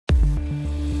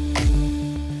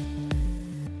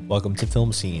Welcome to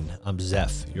FilmSEEN. I'm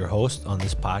Zef, your host on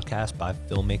this podcast by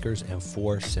filmmakers and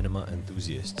for cinema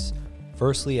enthusiasts.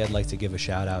 Firstly, I'd like to give a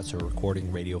shout out to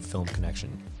Recording Radio Film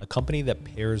Connection, a company that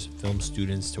pairs film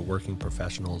students to working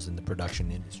professionals in the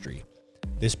production industry.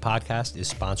 This podcast is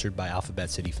sponsored by Alphabet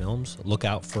City Films. Look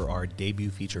out for our debut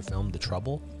feature film, The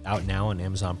Trouble, out now on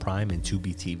Amazon Prime and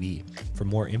Tubi TV. For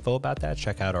more info about that,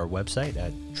 check out our website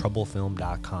at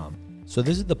troublefilm.com. So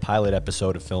this is the pilot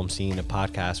episode of FilmSEEN, a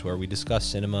podcast where we discuss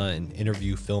cinema and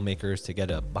interview filmmakers to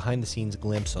get a behind-the-scenes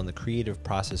glimpse on the creative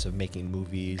process of making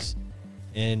movies,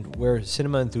 and where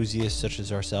cinema enthusiasts such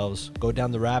as ourselves go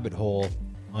down the rabbit hole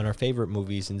on our favorite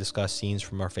movies and discuss scenes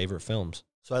from our favorite films.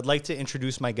 So I'd like to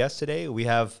introduce my guest today. We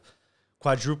have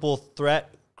quadruple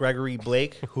threat Gregory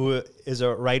Blake, who is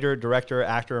a writer, director,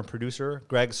 actor, and producer.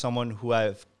 Gregg's someone who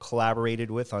I've collaborated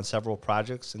with on several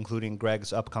projects, including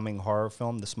Gregg's upcoming horror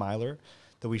film, The Smiler,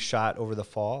 that we shot over the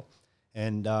fall.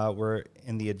 And we're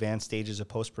in the advanced stages of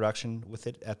post-production with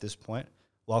it at this point.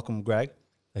 Welcome, Gregg.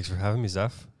 Thanks for having me,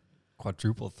 Zef.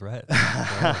 Quadruple threat.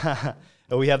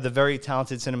 We have the very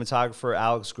talented cinematographer,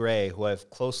 Alex Gray, who I've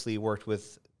closely worked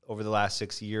with over the last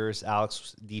 6 years.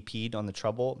 Alex DP'd on The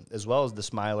Trouble, as well as The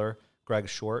Smiler,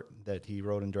 Gregg's short that he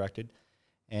wrote and directed,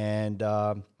 and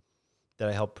that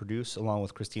I helped produce along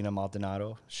with Christina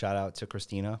Maldonado. Shout out to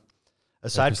Christina.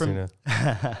 Aside from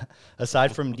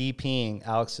DPing,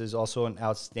 Alex is also an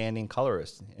outstanding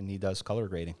colorist, and he does color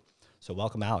grading. So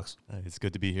welcome, Alex. It's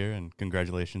good to be here, and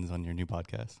congratulations on your new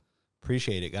podcast.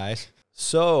 Appreciate it, guys.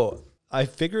 So I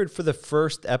figured for the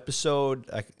first episode,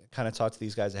 I kind of talked to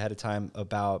these guys ahead of time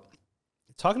about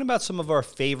talking about some of our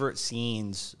favorite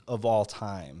scenes of all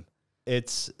time.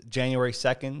 It's January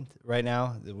 2nd right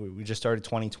now. We just started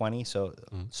 2020, so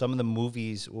some of the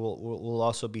movies, we'll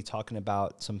also be talking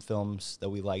about some films that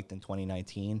we liked in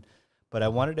 2019. But I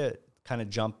wanted to kind of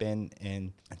jump in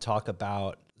and talk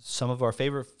about some of our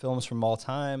favorite films from all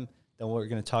time. Then we're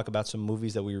going to talk about some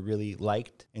movies that we really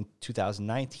liked in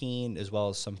 2019, as well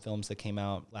as some films that came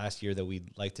out last year that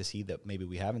we'd like to see that maybe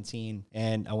we haven't seen.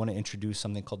 And I want to introduce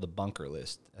something called the bunker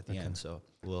list at the end, so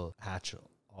we'll hatch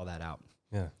all that out.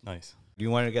 Yeah, nice. Do you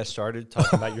want to get started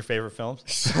talking about your favorite films?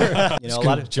 Sure. You know, a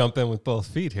lot of jump in with both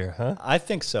feet here, huh? I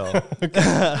think so. All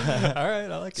right,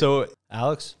 I like it. So,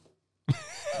 Alex?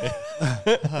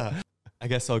 I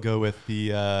guess I'll go with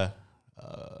the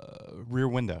Rear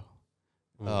Window.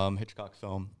 Hitchcock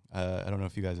film. I don't know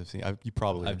if you guys have seen. You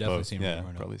probably I've definitely seen it. Yeah,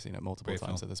 probably seen it multiple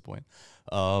times film. at this point.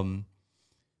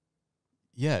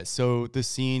 Yeah. So the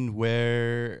scene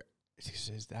where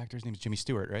the actor's name is Jimmy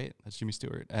Stewart, right? That's Jimmy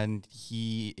Stewart, and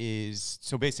he is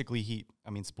so basically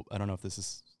I don't know if this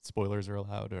is spoilers are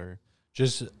allowed or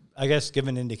just. I guess give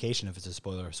an indication if it's a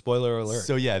spoiler. Spoiler alert.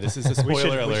 So yeah, this is a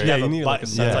spoiler alert. Yeah, you need like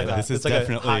this is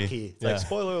definitely a hotkey. It's like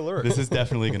spoiler alert. This is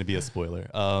definitely going to be a spoiler.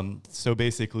 So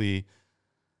basically,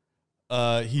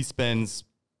 he spends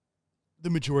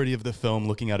the majority of the film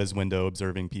looking out his window,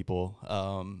 observing people,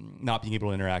 not being able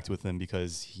to interact with them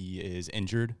because he is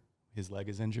injured. His leg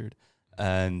is injured,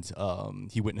 and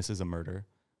he witnesses a murder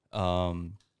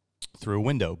through a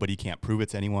window, but he can't prove it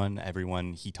to anyone.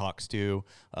 Everyone he talks to,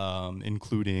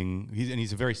 including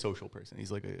he's a very social person.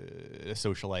 He's like a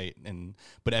socialite,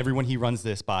 but everyone he runs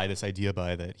this idea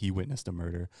by that he witnessed a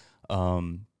murder.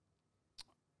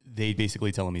 They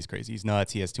basically tell him he's crazy. He's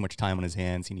nuts. He has too much time on his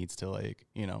hands. He needs to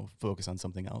focus on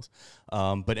something else.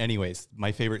 But anyways,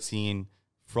 my favorite scene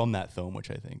from that film,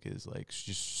 which I think is like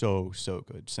just so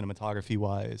good cinematography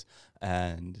wise,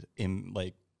 and in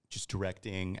like just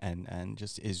directing and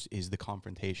just is the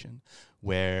confrontation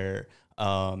where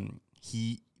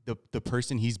the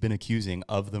person he's been accusing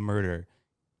of the murder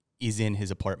is in his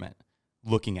apartment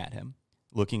looking at him,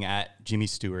 looking at Jimmy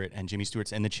Stewart, and Jimmy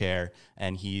Stewart's in the chair,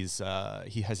 and he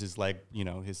has his leg,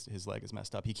 his leg is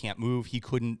messed up. He can't move. He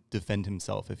couldn't defend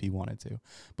himself if he wanted to,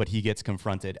 but he gets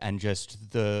confronted, and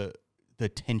just the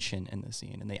tension in the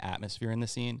scene and the atmosphere in the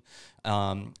scene,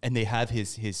 and they have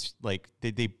his like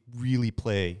they really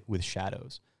play with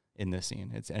shadows in this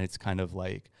scene. It's kind of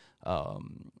like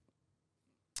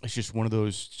it's just one of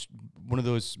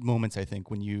those moments, I think,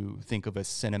 when you think of a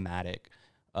cinematic,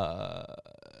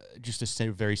 just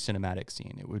a very cinematic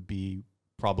scene. It would be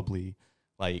probably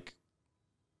like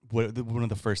one of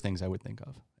the first things I would think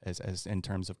of as in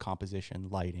terms of composition,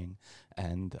 lighting,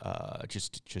 and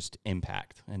just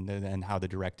impact, and how the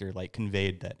director like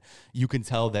conveyed that. You can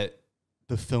tell that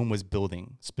the film was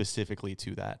building specifically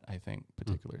to that, I think,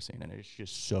 particular scene, and it's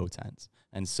just so tense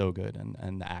and so good,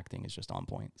 and the acting is just on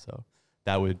point. So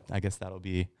that'll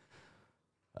be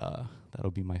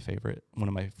my favorite, one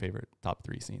of my favorite top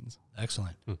 3 scenes.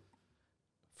 Excellent.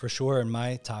 For sure, in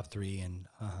my top 3, and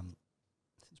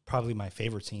probably my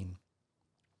favorite scene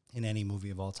in any movie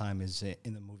of all time is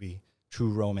in the movie True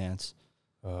Romance,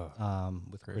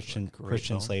 with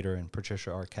Christian Slater and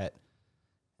Patricia Arquette,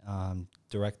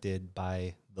 directed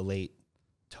by the late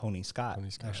Tony Scott.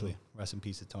 Actually, rest in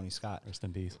peace to Tony Scott. Rest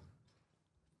in peace.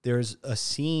 There's a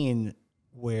scene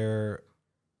where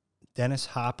Dennis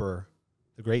Hopper,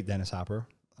 the great Dennis Hopper,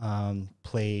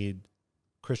 played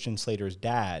Christian Slater's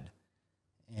dad,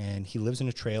 and he lives in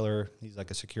a trailer. He's like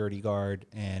a security guard,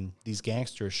 and these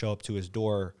gangsters show up to his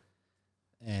door,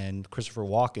 and Christopher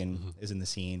Walken is in the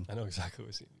scene. I know exactly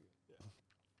what scene. Yeah.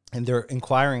 And they're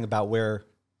inquiring about where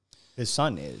his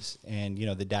son is, and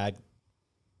the dad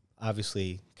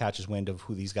obviously catches wind of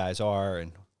who these guys are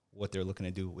and what they're looking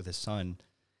to do with his son,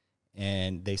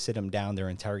 and they sit him down. They're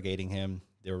interrogating him.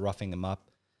 They're roughing him up,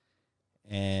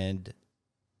 and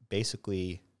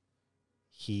basically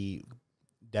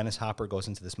Dennis Hopper goes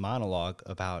into this monologue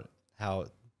about how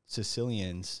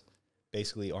Sicilians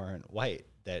basically aren't white,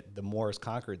 that the Moors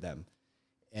conquered them.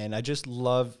 And I just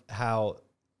love how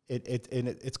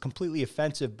it's completely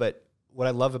offensive, but what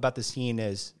I love about the scene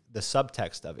is the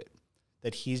subtext of it,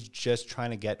 that he's just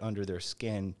trying to get under their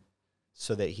skin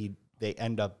so that they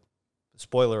end up,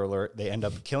 spoiler alert, they end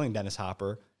up killing Dennis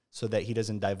Hopper so that he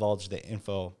doesn't divulge the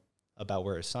info about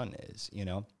where his son is,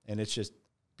 And it's just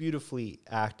beautifully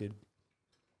acted,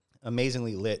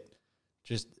 amazingly lit,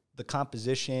 just the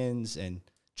compositions, and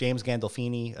James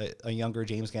Gandolfini, a younger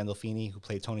James Gandolfini who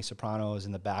played Tony Soprano, is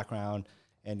in the background,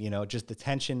 and just the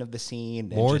tension of the scene.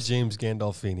 More James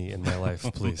Gandolfini in my life,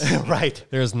 please. Right.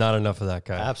 There's not enough of that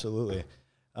guy. Absolutely.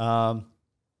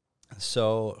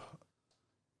 So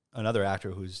another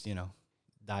actor who's,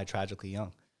 died tragically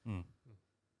young.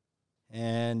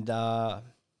 And I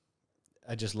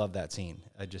just love that scene.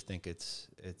 I just think it's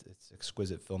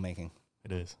exquisite filmmaking.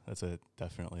 It is. That's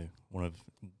definitely one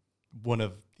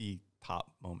of the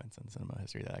top moments in cinema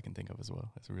history that I can think of as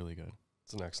well. It's really good.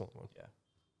 It's an excellent one. Yeah.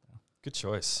 Good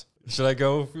choice. Should I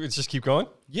go? Just keep going?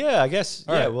 Yeah, I guess.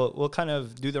 All right. We'll kind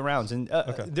of do the rounds. And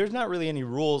Okay. There's not really any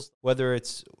rules, whether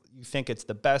you think it's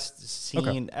the best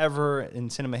scene ever in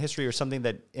cinema history or something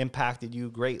that impacted you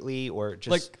greatly, or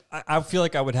just... I feel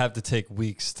like I would have to take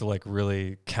weeks to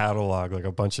really catalog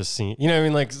a bunch of scenes. You know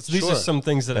what I mean? These are some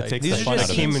things that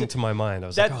came into my mind. I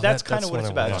was that's kind of what it's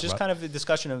about. It's just kind of a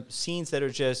discussion of scenes that are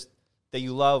just that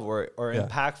you love or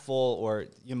impactful, or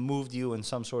moved you in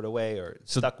some sort of way, or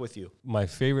stuck with you. My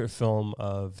favorite film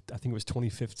of, I think it was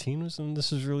 2015 was when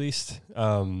this was released.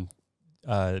 Drive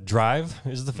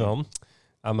is the film.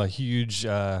 I'm a huge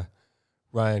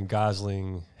Ryan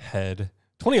Gosling head.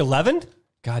 2011?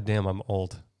 God damn, I'm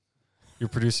old. Your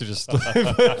producer just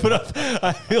put up.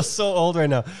 I feel so old right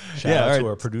now. Shout out to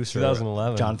our producer,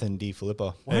 2011. Jonathan D.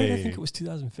 Filippo. Why did I think it was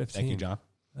 2015? Thank you, John.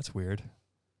 That's weird.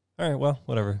 All right, well,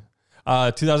 whatever.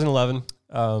 2011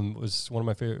 was one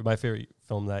of my favorite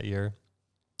film that year,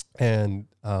 and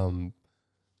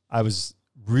I was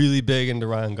really big into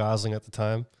Ryan Gosling at the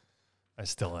time. I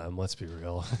still am. Let's be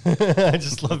real. I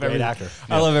just love every actor.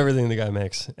 I love everything the guy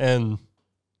makes, and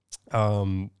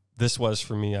this was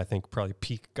for me, I think, probably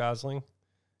peak Gosling.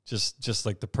 Just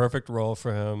like the perfect role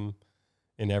for him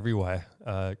in every way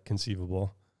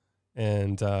conceivable,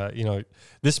 and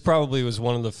this probably was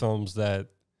one of the films that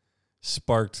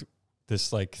sparked this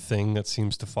thing that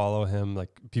seems to follow him.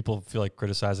 People feel like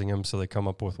criticizing him, so they come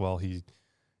up with, well, he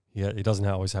doesn't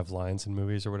always have lines in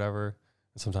movies or whatever.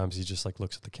 And sometimes he just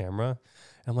looks at the camera.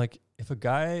 And I'm like, if the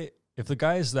guy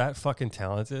is that fucking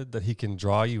talented that he can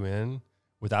draw you in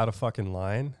without a fucking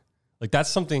line, that's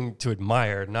something to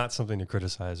admire, not something to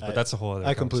criticize. But that's a whole other.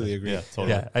 I completely agree. Yeah, totally.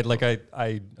 Yeah,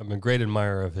 I'm a great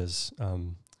admirer of his,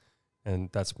 and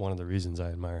that's one of the reasons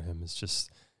I admire him. Is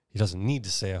just he doesn't need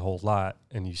to say a whole lot,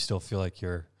 and you still feel like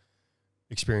you're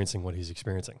experiencing what he's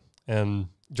experiencing. And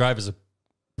Drive is a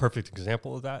perfect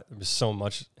example of that. There was so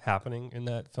much happening in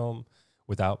that film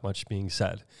without much being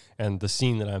said. And the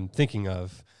scene that I'm thinking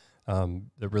of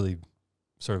that really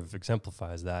sort of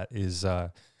exemplifies that is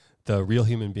the Real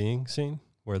Human Being scene,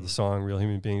 where the song Real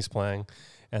Human Being is playing,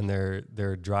 and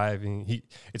they're driving.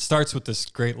 It starts with this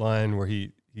great line where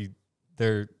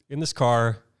they're in this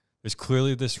car. There's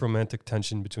clearly this romantic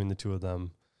tension between the two of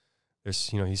them. There's,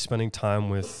 he's spending time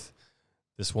with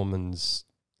this woman's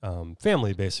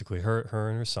family, basically, her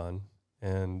and her son.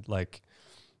 And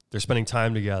they're spending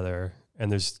time together,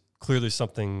 and there's clearly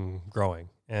something growing.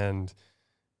 And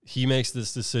he makes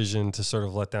this decision to sort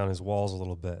of let down his walls a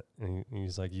little bit. And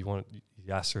he's like, he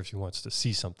asks her if she wants to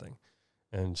see something.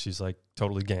 And she's like,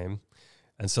 totally game.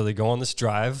 And so they go on this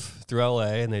drive through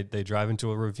LA, and they drive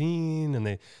into a ravine, and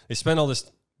they spend all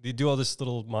this they do all this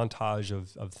little montage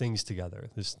of things together.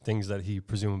 There's things that he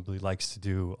presumably likes to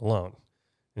do alone.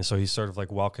 And so he's sort of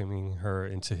like welcoming her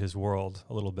into his world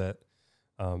a little bit.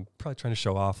 Probably trying to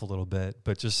show off a little bit,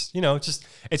 but just, you know, it's just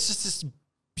this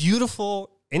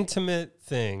beautiful, intimate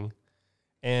thing.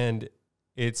 And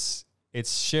it's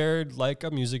shared like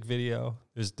a music video.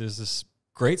 There's this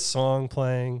great song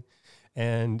playing,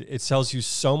 and it tells you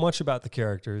so much about the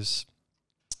characters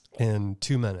in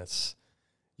 2 minutes.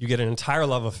 You get an entire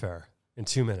love affair in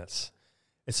 2 minutes.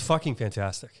 It's fucking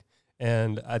fantastic.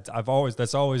 And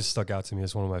that's always stuck out to me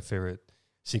as one of my favorite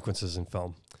sequences in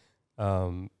film.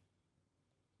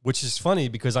 Which is funny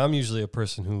because I'm usually a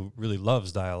person who really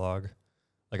loves dialogue.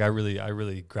 Like I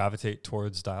really gravitate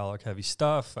towards dialogue heavy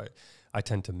stuff. I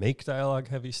tend to make dialogue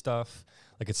heavy stuff.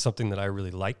 Like it's something that I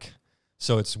really like.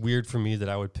 So it's weird for me that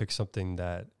I would pick something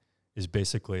that is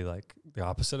basically like the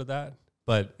opposite of that.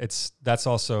 But that's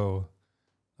also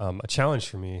a challenge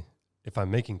for me if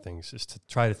I'm making things, is to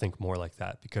try to think more like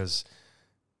that, because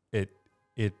it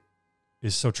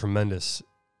is so tremendous.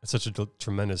 It's such a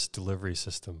tremendous delivery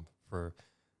system for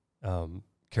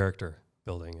character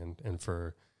building and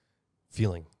for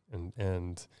feeling,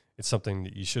 and it's something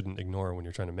that you shouldn't ignore when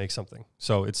you're trying to make something.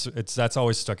 So that's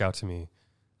always stuck out to me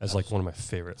as like one of my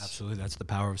favorites. Absolutely, that's the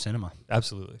power of cinema.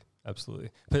 Absolutely.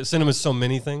 But cinema is so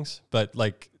many things, but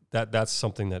like that's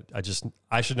something that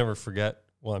I should never forget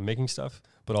while I'm making stuff,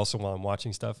 but also while I'm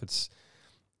watching stuff. It's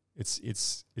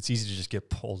easy to just get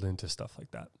pulled into stuff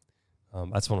like that.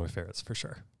 That's one of my favorites for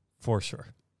sure.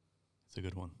 It's a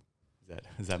good one.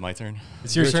 Is that my turn?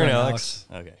 It's your turn, Alex.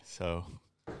 Okay, so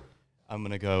I'm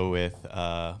gonna go with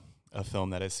a film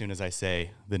that as soon as I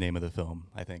say the name of the film,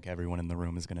 I think everyone in the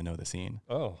room is gonna know the scene.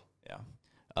 Oh, yeah.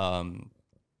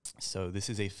 So this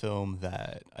is a film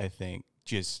that I think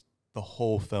just the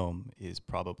whole film is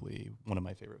probably one of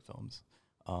my favorite films.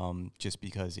 Just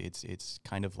because it's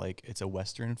kind of like it's a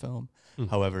Western film.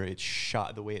 However, it's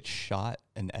shot, the way it's shot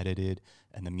and edited,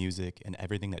 and the music and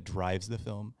everything that drives the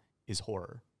film is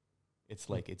horror. It's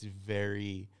like it's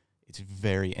very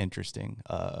interesting.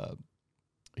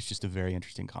 It's just a very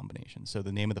interesting combination. So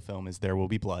the name of the film is There Will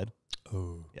Be Blood.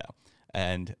 Oh, yeah.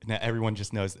 And now everyone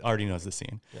already knows the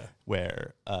scene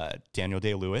where Daniel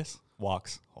Day-Lewis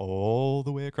walks all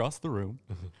the way across the room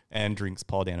and drinks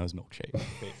Paul Dano's milkshake,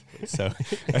 basically. So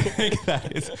I think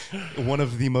that is one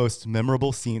of the most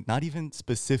memorable scenes, not even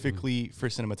specifically for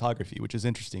cinematography, which is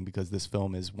interesting because this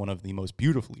film is one of the most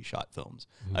beautifully shot films,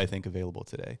 I think, available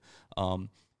today.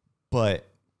 But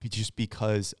just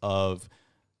because of,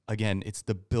 again, it's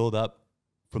the build-up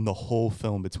from the whole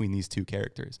film between these two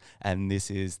characters. And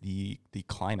this is the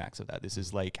climax of that. This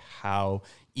is like how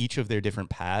each of their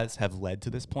different paths have led to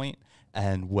this point,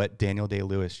 and what Daniel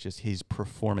Day-Lewis, just his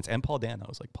performance, and Paul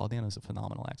Dano's a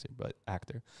phenomenal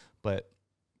actor, but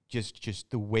just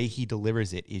the way he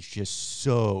delivers it is just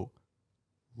so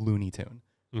Looney Tune,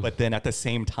 but then at the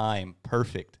same time,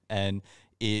 perfect. And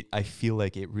I feel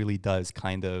like it really does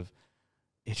kind of,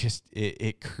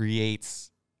 it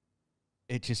creates,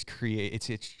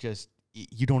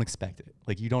 you don't expect it.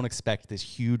 Like, you don't expect this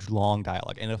huge, long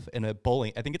dialogue. And in a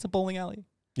bowling, I think it's a bowling alley.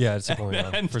 Yeah, it's a bowling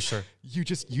alley, for sure.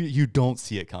 You don't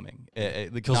see it coming.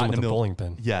 Kills him with a bowling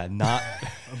pin. Yeah, not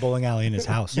a bowling alley in his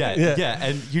house. Yeah,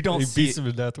 and you don't see beats him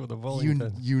to death with a bowling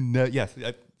pin. You know, yes.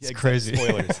 It's crazy.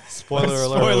 Spoilers. Spoiler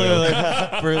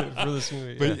alert for this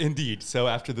movie. But indeed, so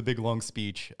after the big, long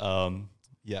speech,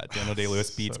 Daniel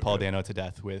Day-Lewis beats Paul Dano to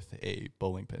death with a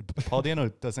bowling pin. But Paul Dano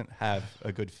doesn't have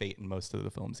a good fate in most of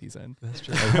the films he's in. That's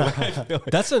true.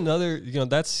 That's another,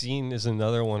 that scene is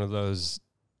another one of those,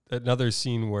 another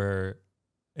scene where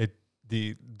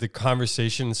the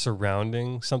conversation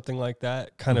surrounding something like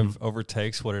that kind of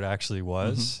overtakes what it actually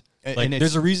was. Like, and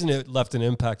there's a reason it left an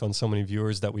impact on so many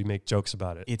viewers that we make jokes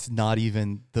about it. It's not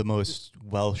even the most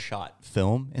well-shot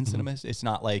film in cinema. It's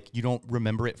not like, you don't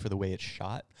remember it for the way it's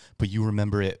shot, but you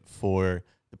remember it for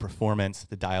the performance,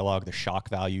 the dialogue, the shock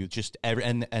value, just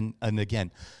and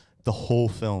again, the whole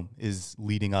film is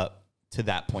leading up to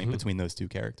that point between those two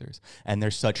characters. And they're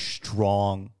such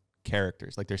strong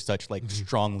characters. Like, they're such like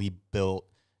strongly built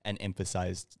and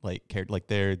emphasized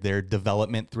their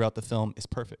development throughout the film is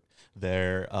perfect.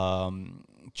 Their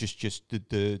just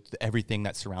the everything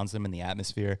that surrounds them in the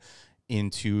atmosphere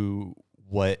into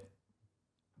what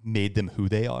made them who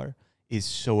they are is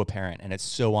so apparent, and it's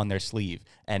so on their sleeve.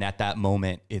 And at that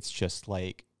moment, it's just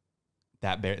like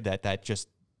that just,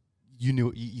 you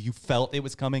knew, you felt it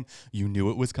was coming, you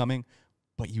knew it was coming,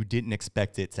 but you didn't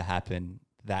expect it to happen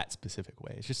that specific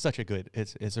way. It's just such a good,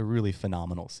 it's a really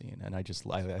phenomenal scene. And I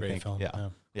think, film. yeah.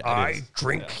 I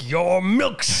drink your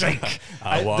milkshake.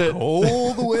 I walk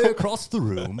all the way across the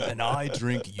room and I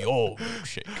drink your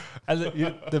milkshake.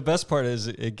 And the best part is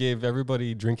it gave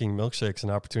everybody drinking milkshakes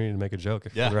an opportunity to make a joke for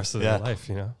the rest of their life,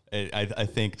 you know? I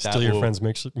think that Steal your friend's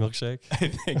milkshake. I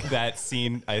think that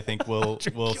scene, will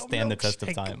stand the test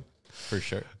of time for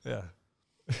sure. Yeah.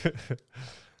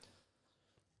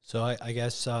 So I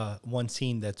guess one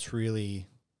scene that's really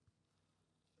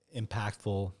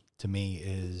impactful to me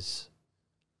is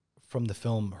from the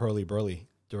film Hurly Burly,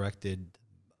 directed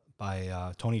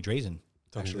by Tony Drazen,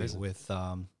 with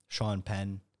Sean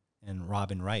Penn and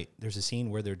Robin Wright. There's a scene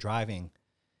where they're driving,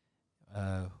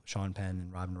 Sean Penn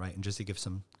and Robin Wright, and just to give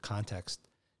some context,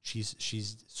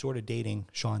 she's sort of dating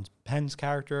Sean Penn's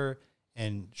character,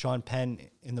 and Sean Penn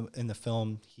in the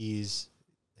film, his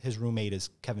roommate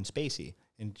is Kevin Spacey.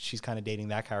 And she's kind of dating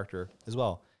that character as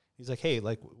well. He's like, hey,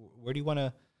 like, what do you want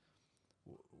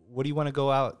to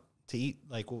go out to eat?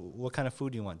 Like, what kind of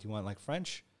food do you want? Do you want like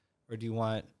French, or do you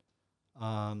want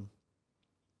to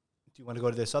go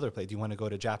to this other place? Do you want to go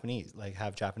to Japanese, like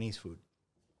have Japanese food?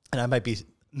 And I might be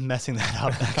messing that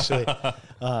up actually,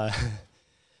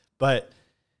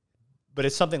 but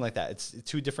it's something like that. It's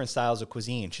two different styles of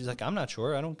cuisine. She's like, I'm not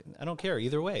sure. I don't care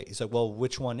either way. He's like, well,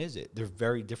 which one is it? They're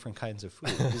very different kinds of food.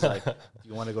 He's like, do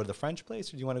you want to go to the French place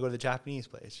or do you want to go to the Japanese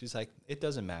place? She's like, it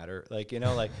doesn't matter. Like,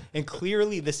 and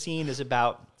clearly the scene is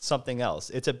about something else.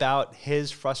 It's about his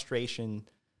frustration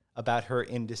about her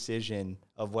indecision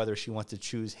of whether she wants to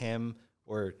choose him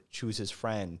or choose his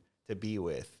friend to be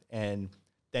with. And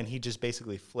then he just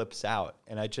basically flips out.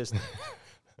 And I just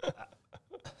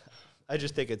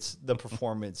think the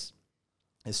performance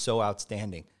is so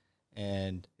outstanding,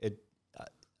 and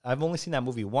I've only seen that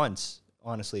movie once,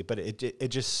 honestly, but it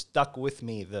just stuck with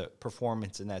me. The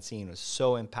performance in that scene was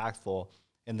so impactful,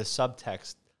 and the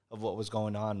subtext of what was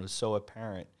going on was so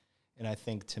apparent. And I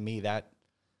think to me that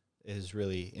is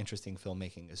really interesting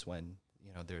filmmaking, is when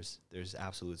there's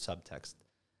absolute subtext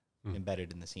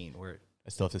embedded in the scene. Where I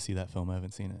still have to see that film. I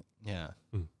haven't seen it. Yeah,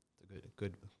 it's a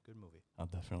good movie. I'll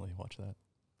definitely watch that.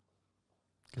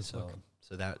 So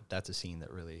that's a scene that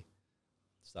really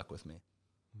stuck with me.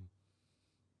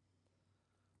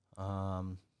 I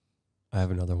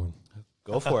have another one.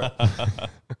 Go for it.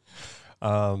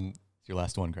 It's your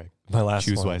last one, Greg. My last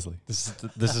one. Choose wisely.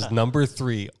 This is number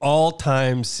 3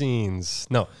 all-time scenes.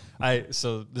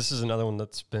 So this is another one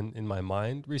that's been in my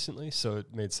mind recently, so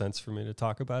it made sense for me to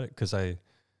talk about it because I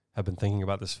have been thinking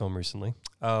about this film recently.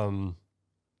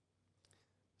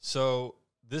 So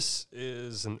this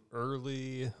is an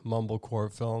early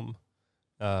mumblecore film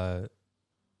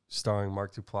starring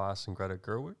Mark Duplass and Greta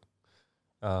Gerwig.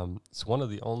 It's one of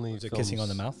the only Was it films. Kissing on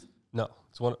the Mouth? No,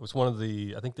 it was one of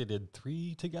the, I think they did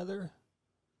 3 together.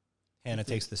 Hannah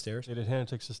Takes the Stairs? They did Hannah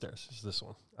Takes the Stairs. It's this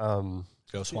one.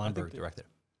 Joe Swanberg directed.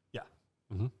 Yeah.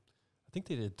 I think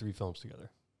they did 3 films together.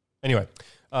 Anyway,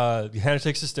 Hannah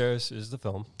Takes the Stairs is the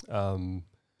film.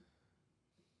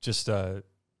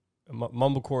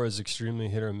 Mumblecore is extremely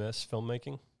hit or miss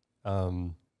filmmaking.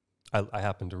 I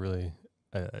happen to really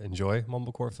enjoy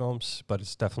mumblecore films, but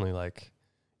it's definitely like,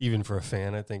 even for a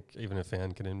fan, I think even a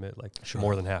fan can admit like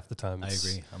more than half the time. I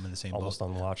agree. I'm in the same almost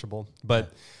boat. Unwatchable.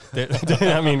 But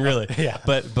I mean, really. Yeah.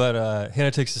 But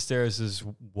Hannah Takes the Stairs is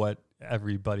what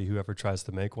everybody who ever tries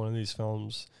to make one of these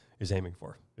films is aiming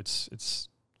for. It's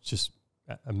just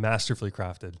a masterfully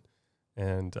crafted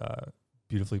and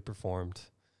beautifully performed,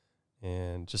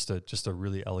 and just a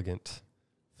really elegant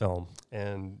film.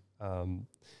 And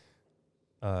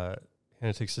Hannah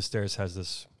Takes the Stairs has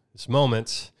this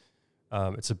moment.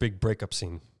 It's a big breakup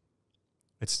scene.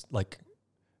 It's like,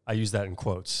 I use that in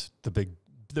quotes, the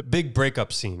big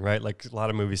breakup scene, right? Like a lot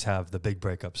of movies have the big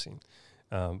breakup scene.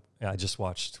 I just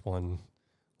watched one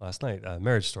last night.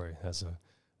 Marriage Story has a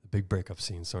big breakup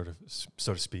scene, so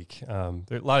to speak. There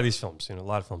are a lot of these films, a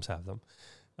lot of films have them.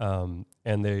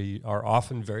 And they are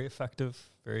often very effective,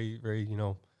 very, very,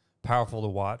 powerful to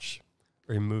watch,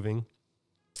 very moving.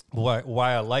 Why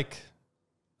I like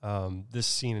this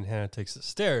scene in Hannah Takes the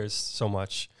Stairs so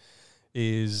much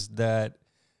is that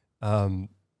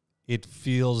it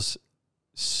feels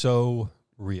so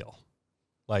real.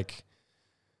 Like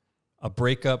a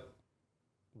breakup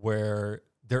where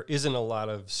there isn't a lot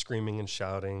of screaming and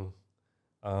shouting.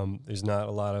 There's not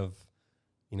a lot of,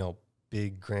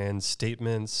 big grand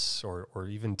statements or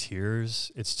even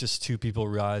tears. It's just two people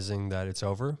realizing that it's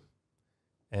over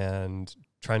and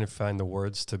trying to find the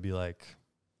words to be like,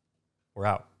 we're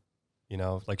out.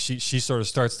 Like she sort of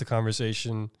starts the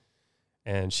conversation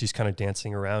and she's kind of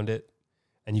dancing around it,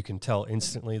 and you can tell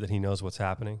instantly that he knows what's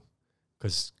happening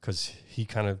because he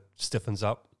kind of stiffens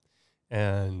up,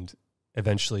 and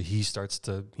eventually he's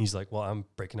like, well, I'm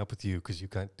breaking up with you because you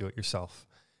can't do it yourself.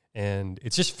 And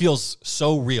it just feels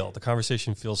so real. The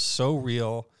conversation feels so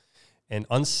real and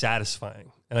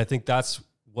unsatisfying. And I think that's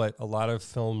what a lot of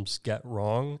films get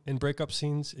wrong in breakup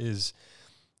scenes is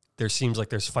there seems like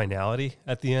there's finality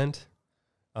at the end.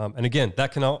 And again,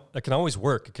 that can always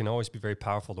work. It can always be very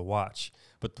powerful to watch.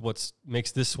 But what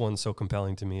makes this one so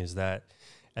compelling to me is that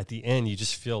at the end, you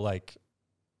just feel like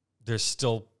there's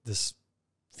still this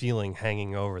feeling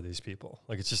hanging over these people.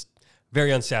 Like it's just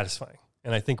very unsatisfying.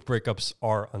 And I think breakups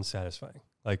are unsatisfying.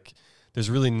 Like there's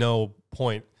really no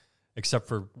point except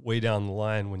for way down the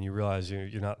line when you realize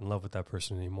you're not in love with that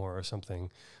person anymore or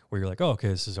something where you're like, oh, okay,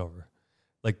 this is over.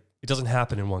 Like it doesn't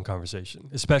happen in one conversation,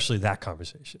 especially that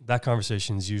conversation. That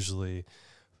conversation is usually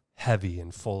heavy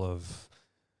and full of,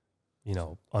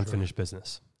 unfinished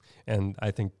business. And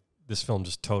I think this film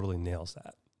just totally nails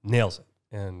it.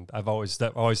 And I've always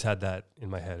had that in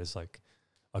my head as like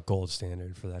a gold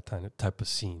standard for that type of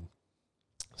scene.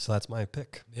 So that's my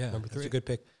pick. Yeah, number 3. That's a good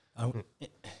pick. And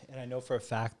I know for a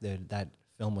fact that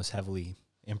film was heavily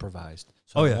improvised.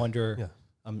 So I wonder. Yeah.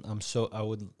 I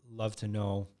would love to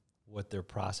know what their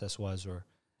process was, or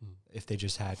if they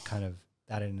just had kind of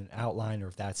that in an outline, or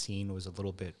if that scene was a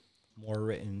little bit more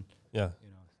written. Yeah,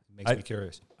 it makes me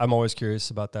curious. I'm always curious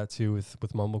about that too with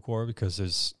mumblecore, because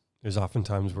there's often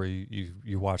times where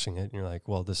you're watching it and you're like,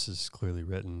 well, this is clearly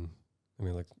written. I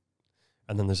mean, like,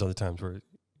 and then there's other times where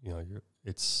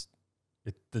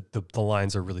the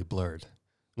lines are really blurred.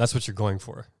 And that's what you're going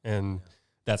for. And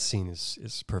that scene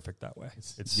is perfect that way.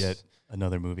 It's yet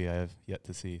another movie I have yet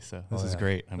to see. So this is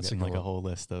great. I'm getting like a whole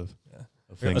list of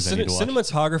things I need to watch.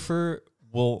 Cinematographer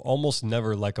will almost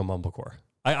never like a mumblecore.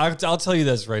 I'll tell you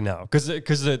this right now, because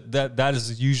that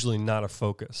is usually not a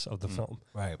focus of the film.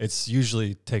 Right. It's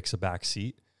usually takes a back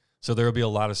seat. So there will be a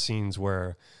lot of scenes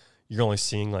where you're only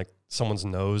seeing like someone's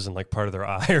nose and like part of their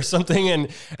eye or something, and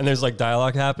there's like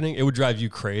dialogue happening. It would drive you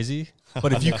crazy.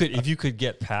 But if you could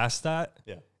get past that,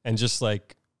 and just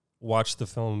like watch the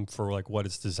film for like what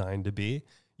it's designed to be,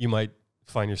 you might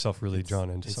find yourself really drawn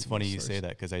into. It's funny you say that,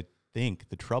 because I think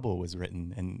The Trouble was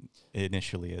written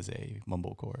initially as a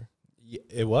mumblecore.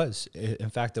 It was. In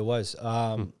fact, it was.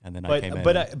 And then I came in.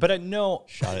 But I know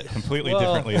shot it completely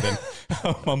differently than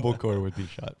how mumblecore would be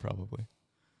shot, probably.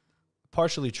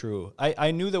 Partially true.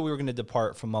 I knew that we were going to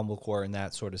depart from mumblecore in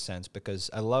that sort of sense, because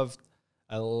I loved,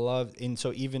 and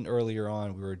so even earlier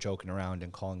on, we were joking around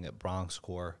and calling it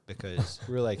Bronxcore, because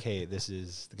we were like, hey, this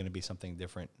is going to be something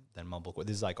different than mumblecore.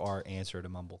 This is like our answer to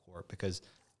mumblecore, because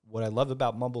what I love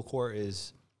about mumblecore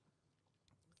is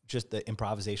just the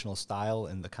improvisational style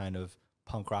and the kind of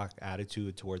punk rock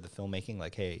attitude toward the filmmaking.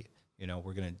 Like, hey,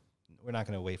 we're not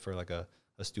gonna wait for like a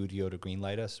studio to green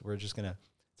light us. We're just gonna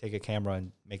take a camera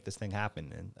and make this thing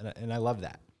happen. And I love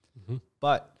that. Mm-hmm.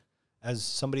 But as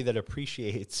somebody that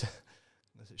appreciates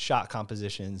shot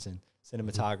compositions and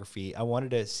cinematography, I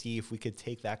wanted to see if we could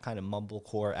take that kind of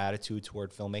mumblecore attitude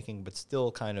toward filmmaking, but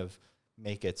still kind of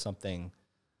make it something,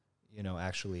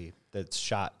 actually that's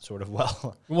shot sort of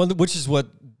well. Well, which is what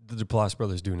the Duplass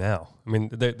brothers do now. I mean,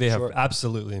 they have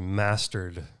absolutely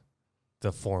mastered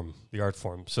the art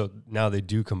form. So now they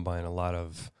do combine a lot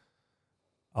of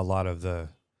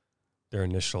their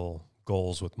initial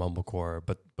goals with mumblecore,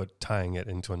 but tying it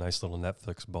into a nice little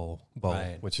Netflix bow,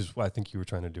 right, which is what I think you were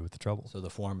trying to do with The Trouble. So the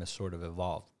form has sort of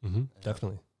evolved. Mm-hmm,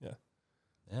 definitely,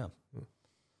 yeah.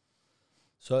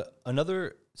 So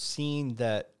another scene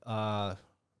that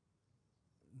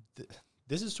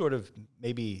this is sort of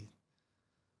maybe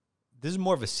this is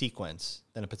more of a sequence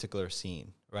than a particular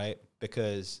scene, right?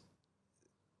 Because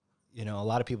a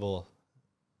lot of people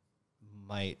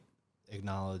might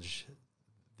acknowledge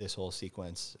this whole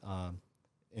sequence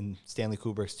in Stanley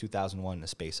Kubrick's 2001: A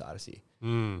Space Odyssey,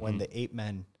 when the ape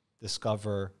men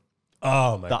discover the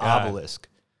obelisk.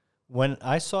 When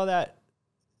I saw that,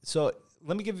 so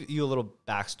let me give you a little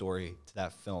backstory to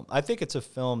that film. I think it's a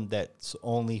film that's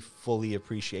only fully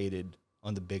appreciated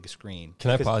on the big screen.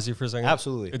 Can I pause you for a second?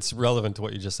 Absolutely. It's relevant to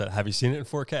what you just said. Have you seen it in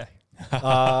 4K?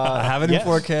 I have it in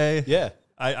 4K. Yeah.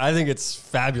 I think it's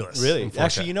fabulous. Really?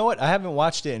 Actually, you know what? I haven't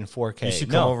watched it in 4K. You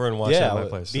should come over and watch it at my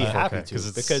place. Be happy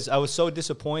to, because I was so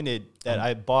disappointed that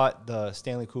I bought the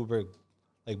Stanley Kubrick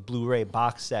like Blu-ray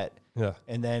box set. Yeah.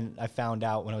 And then I found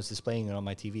out when I was displaying it on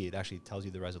my TV, it actually tells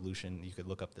you the resolution. You could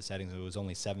look up the settings. It was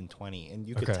only 720, and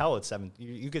you could tell it's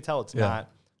you could tell it's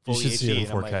not fully you should HD. See it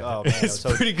in 4K. I'm like, oh, man, it's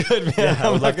pretty good, man. Yeah,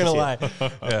 I'm not gonna lie.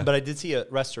 But I did see a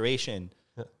restoration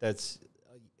that's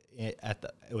it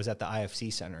was at the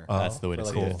IFC Center. That's the way to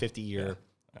see it. 50-year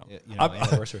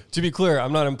anniversary. To be clear,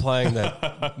 I'm not implying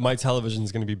that my television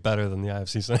is going to be better than the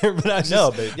IFC Center, but I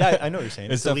just, but yeah, I know what you're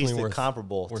saying. It's at least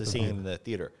comparable to seeing view. in the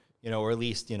theater, or at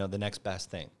least, the next best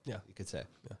thing, Yeah. you could say,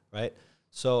 Yeah. right?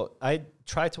 So I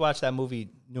tried to watch that movie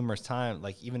numerous times,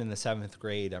 like even in the 7th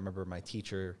grade. I remember my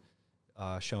teacher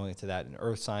showing it to that in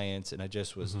earth science, and I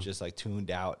just was just like tuned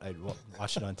out. I'd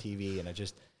watch it on TV, and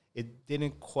it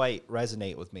didn't quite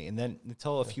resonate with me. And then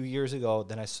until a few years ago,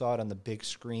 then I saw it on the big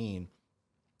screen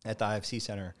at the IFC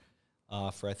Center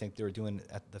for, I think they were doing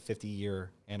at the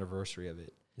 50-year anniversary of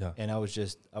it. Yeah. And I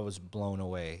was blown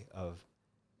away of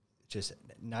just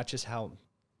not just how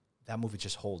that movie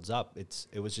just holds up.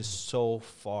 It was just so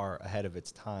far ahead of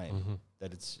its time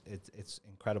that it's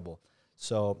incredible.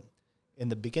 So in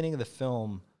the beginning of the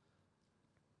film,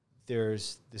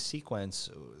 there's the sequence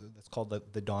that's called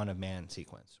the Dawn of Man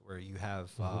sequence, where you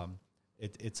have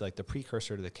it's like the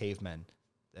precursor to the cavemen,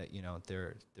 that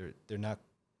they're not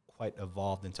quite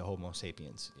evolved into Homo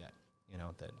sapiens yet.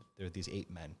 That they're these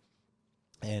ape men,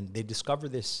 and they discover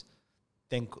this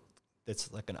thing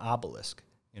that's like an obelisk.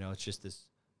 It's just this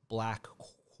black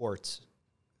quartz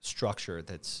structure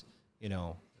that's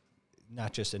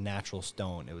not just a natural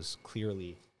stone. It was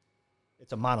clearly,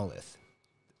 it's a monolith.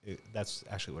 That's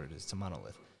actually what it is. It's a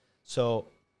monolith. So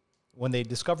when they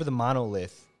discover the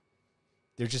monolith,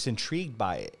 they're just intrigued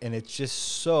by it, and it's just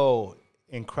so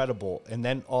incredible. And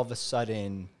then all of a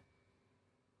sudden,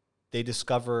 they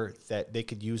discover that they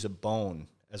could use a bone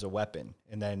as a weapon,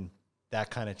 and then that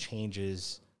kind of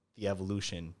changes the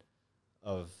evolution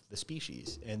of the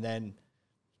species. And then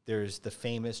there's the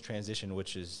famous transition,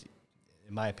 which is,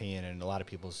 in my opinion and a lot of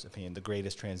people's opinion, the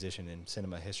greatest transition in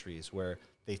cinema history, is where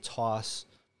they toss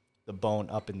the bone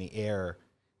up in the air,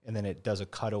 and then it does a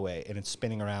cutaway, and it's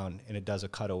spinning around, and it does a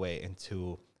cutaway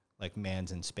into like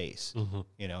man's in space,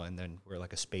 and then we're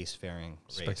like a spacefaring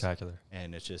race. Spectacular.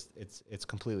 And it's just, it's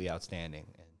completely outstanding.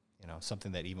 And,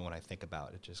 something that even when I think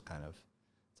about it, just kind of,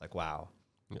 it's like, wow.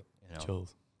 Yep.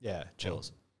 Chills. Yeah,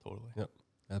 chills. Totally. Yep.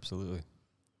 Absolutely.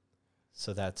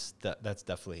 So that's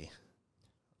definitely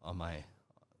on my,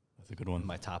 that's a good one.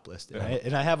 My top list. Yeah.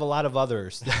 And I have a lot of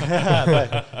others,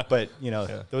 but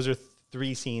those are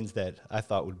 3 scenes that I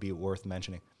thought would be worth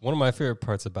mentioning. One of my favorite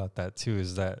parts about that too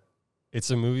is that it's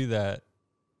a movie that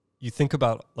you think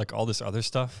about like all this other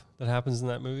stuff that happens in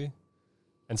that movie,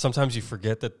 and sometimes you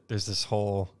forget that there's this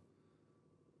whole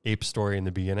ape story in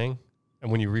the beginning, and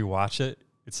when you rewatch it,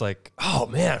 it's like, oh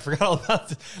man, I forgot all about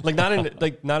this. Like not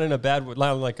in a bad way,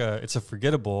 not like it's a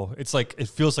forgettable. It's like it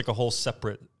feels like a whole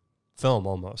separate film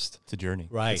almost. It's a journey,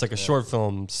 right? It's like a short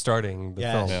film starting the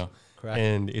film, yeah. Correct.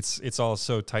 And it's all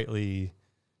so tightly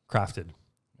crafted.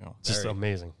 Just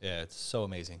amazing. Yeah, it's so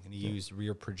amazing. And he used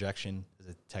rear projection as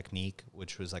a technique,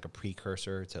 which was like a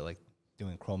precursor to like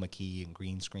doing chroma key and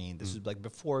green screen. This is like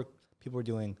before people were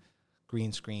doing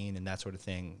green screen and that sort of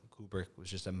thing. Kubrick was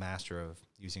just a master of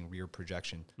using rear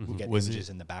projection to get images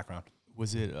in the background.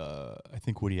 Was it, I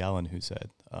think Woody Allen who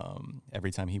said every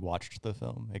time he watched the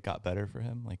film, it got better for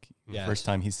him? Like the first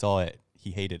time he saw it, he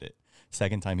hated it.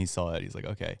 Second time he saw it, he's like,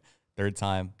 okay. Third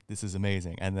time, this is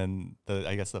amazing. And then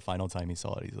I guess the final time he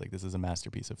saw it, he's like, this is a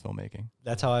masterpiece of filmmaking.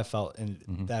 That's how I felt.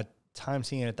 And that time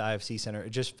seeing it at the IFC Center, it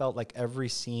just felt like every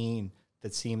scene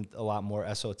that seemed a lot more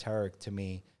esoteric to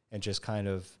me, and just kind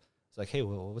of, it's like, hey,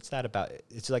 well, what's that about?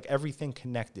 It's like everything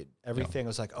connected. Everything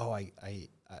was like, oh, I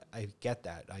get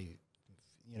that.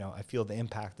 I feel the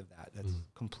impact of that. That's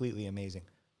completely amazing.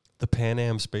 The Pan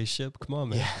Am spaceship, come on,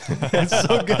 man. Yeah. It's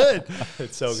so good.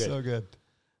 It's so good. So good.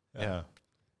 Yeah.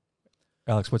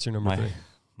 Alex, what's your number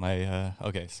 3?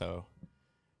 Okay, so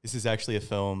this is actually a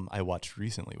film I watched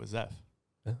recently with Zef.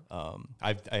 Yeah.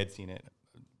 I had seen it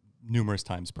numerous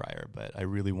times prior, but I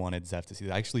really wanted Zef to see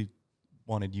it. I actually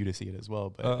wanted you to see it as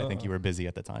well, but I think you were busy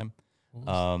at the time.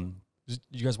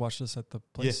 You guys watched this at the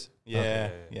place? Yeah.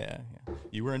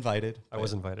 You were invited. I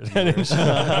was invited.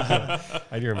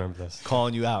 I do remember this.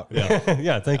 Calling you out. Yeah.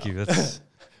 Yeah, thank you. That's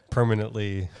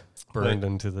permanently burned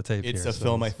into the tape. It's a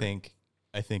film I think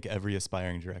every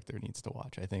aspiring director needs to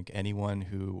watch. I think anyone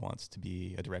who wants to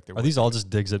be a director. Are these all just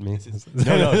digs at me?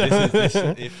 No.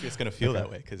 It's going to feel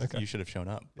that way because you should have shown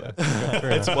up. But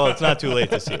It's not too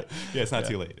late to see it. Yeah, it's not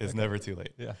too late. It's never too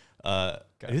late. Yeah.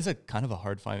 It is a kind of a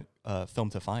hard film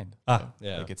to find.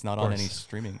 Yeah. Like it's not on any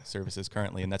streaming services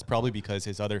currently, and that's probably because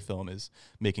his other film is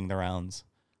making the rounds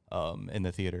in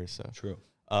the theaters. So True.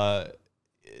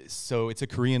 So it's a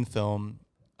Korean film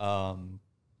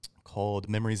called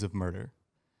Memories of Murder.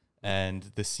 And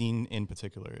the scene in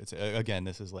particular, it's again,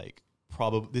 this is like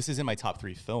this is in my top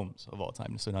 3 films of all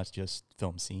time. So not just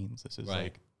film scenes. This is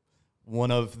like one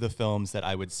of the films that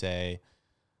I would say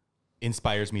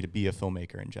inspires me to be a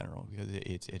filmmaker in general, because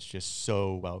it's just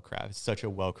so well crafted. It's such a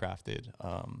well crafted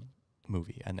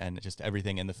movie, and just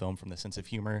everything in the film, from the sense of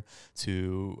humor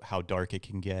to how dark it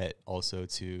can get, also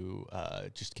to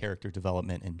just character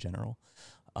development in general.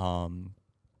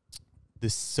 The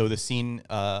scene,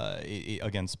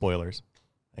 again, spoilers,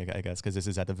 I guess, because this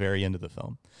is at the very end of the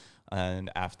film, and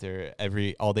after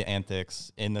all the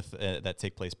antics in the that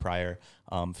take place prior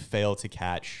fail to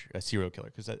catch a serial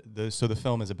killer, because the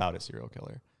film is about a serial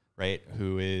killer, right?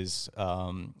 Who is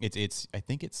I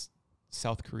think it's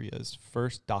South Korea's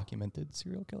first documented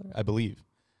serial killer, I believe,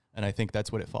 and I think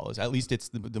that's what it follows. At least it's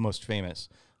the most famous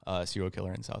serial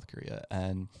killer in South Korea,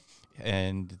 and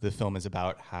the film is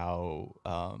about how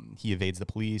he evades the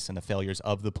police and the failures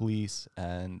of the police,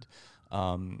 and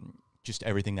just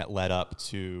everything that led up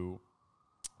to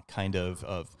kind of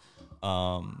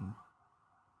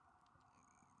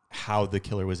how the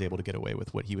killer was able to get away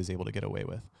with what he was able to get away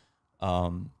with.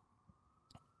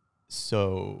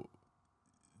 So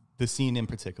the scene in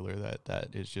particular that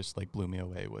is just like blew me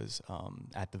away was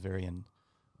at the very end,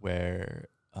 where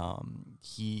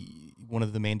one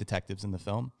of the main detectives in the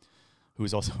film, who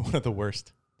is also one of the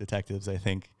worst detectives, I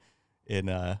think, in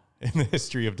the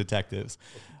history of detectives,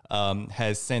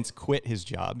 has since quit his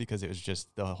job because it was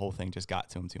just, the whole thing just got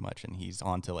to him too much, and he's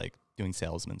on to like doing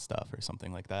salesman stuff or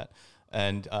something like that.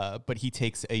 And but he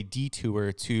takes a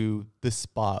detour to the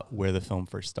spot where the film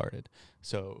first started.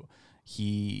 So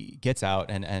he gets out,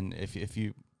 and if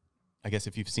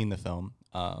you've seen the film,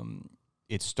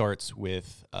 it starts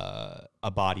with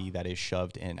a body that is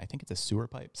shoved in, I think it's a sewer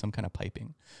pipe, some kind of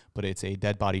piping, but it's a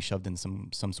dead body shoved in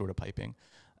some sort of piping.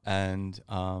 And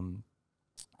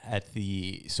at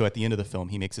the end of the film,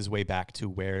 he makes his way back to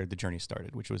where the journey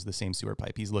started, which was the same sewer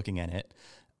pipe. He's looking at it,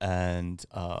 and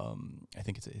I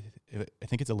think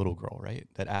it's a little girl, right,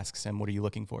 that asks him, "What are you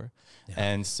looking for?" Yeah.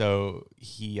 And so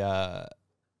he kind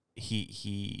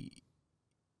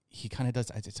of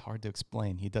does. It's hard to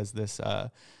explain. He does this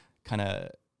kind of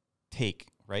take,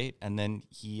 right, and then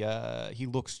he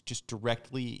looks just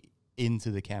directly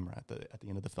into the camera at the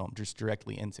end of the film, just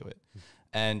directly into it.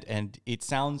 And it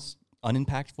sounds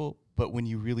unimpactful, but when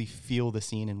you really feel the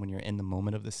scene and when you're in the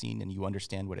moment of the scene and you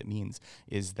understand what it means,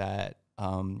 is that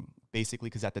basically,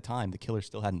 because at the time the killer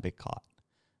still hadn't been caught,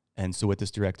 and so what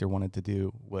this director wanted to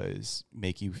do was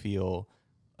make you feel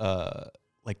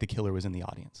like the killer was in the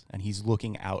audience, and he's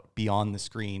looking out beyond the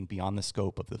screen, beyond the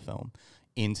scope of the film,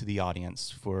 into the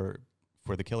audience for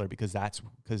the killer, because that's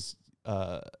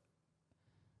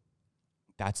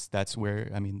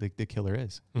where, I mean, the killer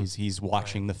is. He's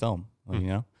watching the film, you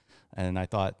know? And I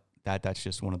thought that's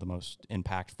just one of the most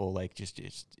impactful, like, just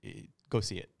go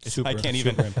see it. I can't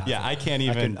even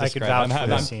describe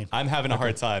it. I'm having a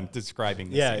hard time describing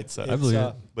this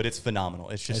scene. But it's phenomenal.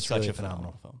 It's just such a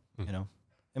phenomenal film. You know?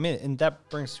 I mean, and that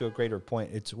brings to a greater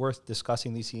point. It's worth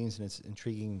discussing these scenes, and it's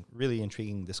really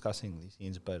intriguing discussing these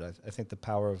scenes. But I think the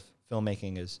power of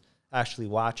filmmaking is actually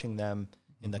watching them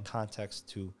in the context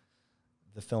to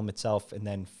the film itself, and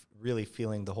then really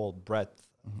feeling the whole breadth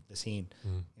of the scene.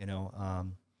 You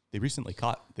know, they recently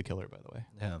caught the killer, by the way.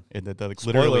 Yeah.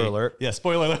 Spoiler alert. Yeah,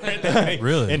 spoiler alert.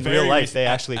 Really? In real life, they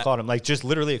actually caught him, like, just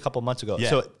literally a couple months ago. Yeah,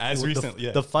 so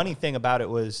the funny thing about it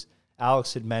was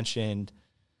Alex had mentioned,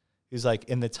 he's like,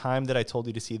 in the time that I told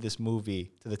you to see this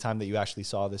movie to the time that you actually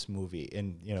saw this movie,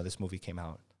 and, you know, this movie came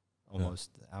out almost,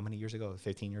 how many years ago?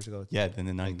 15 years ago? Yeah, in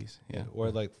the 90s. Yeah.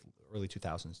 Or like early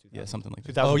 2000s. Yeah, something like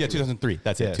that. Oh, yeah, 2003.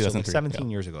 That's it, 2003. So like 17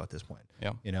 years ago at this point.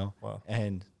 Yeah. You know? Wow.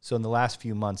 And so in the last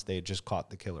few months, they had just caught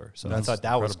the killer. So I thought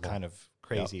that was kind of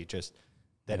crazy, just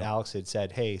that Alex had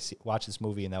said, hey, watch this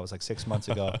movie, and that was like 6 months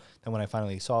ago. Then when I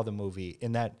finally saw the movie,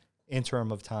 in that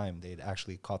interim of time, they had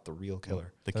actually caught the real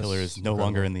killer. The killer is no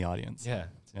longer in the audience. Yeah.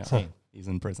 He's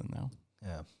in prison now.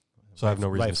 Yeah. So I have no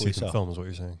reason to see the film, is what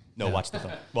you're saying. No, watch the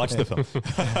film. Watch the film.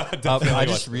 I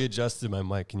just readjusted my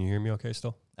mic. Can you hear me okay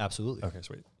still? Absolutely. Okay,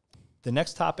 sweet. The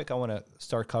next topic I want to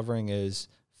start covering is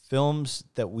films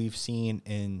that we've seen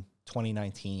in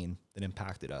 2019 that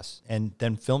impacted us, and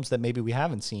then films that maybe we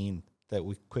haven't seen that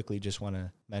we quickly just want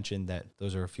to mention. That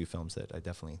those are a few films that I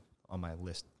definitely on my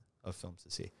list of films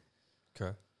to see.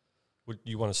 Okay. Would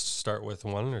you want to start with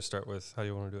one, or start with, how do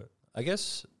you want to do it? I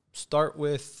guess start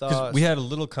with... Because we had a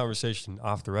little conversation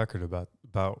off the record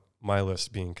about my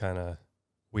list being kind of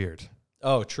weird.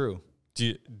 Oh, true.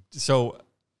 So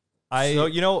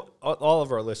you know, all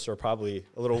of our lists are probably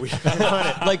a little weird.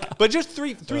 Like, but just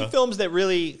three films that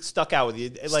really stuck out with you.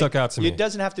 Like, stuck out to me. It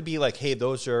doesn't have to be like, hey,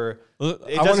 those are...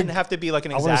 It doesn't have to be like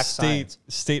an exact science.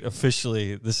 State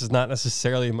officially, this is not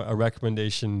necessarily a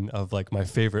recommendation of like my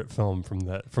favorite film from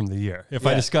the year. If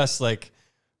I discuss like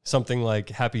something like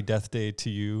Happy Death Day to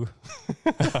You.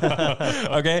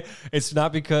 Okay? It's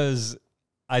not because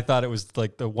I thought it was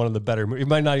like one of the better movies. It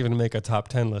might not even make a top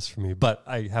 10 list for me, but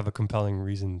I have a compelling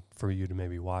reason for you to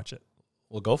maybe watch it.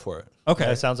 Well, go for it. Okay.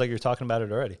 It sounds like you're talking about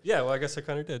it already. Yeah, well, I guess I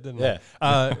kind of did, didn't Yeah.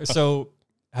 I? So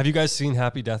have you guys seen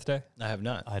Happy Death Day? I have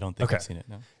not. I don't think Okay. I've seen it.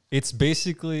 No. It's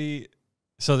basically,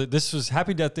 so that this was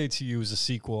Happy Death Day to You is a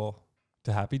sequel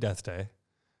to Happy Death Day,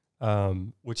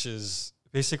 which is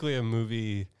basically a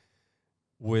movie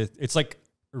with, it's like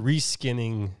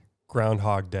reskinning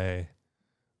Groundhog Day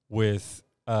with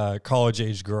a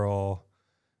college-age girl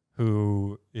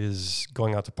who is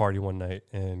going out to party one night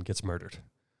and gets murdered.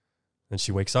 And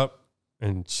she wakes up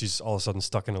and she's all of a sudden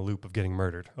stuck in a loop of getting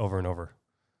murdered over and over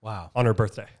Wow. on her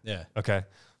birthday. Yeah. Okay.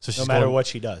 So she's No matter going- what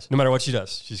she does. no matter what she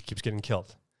does, she just keeps getting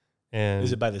killed. And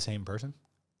Is it by the same person?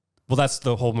 well, that's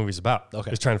the whole movie's about.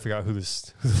 Okay. Is trying to figure out who the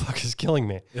fuck is killing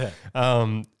me. Yeah.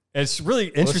 It's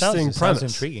really Well, interesting it premise. sounds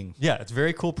intriguing. Yeah, it's a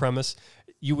very cool premise.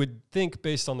 You would think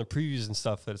based on the previews and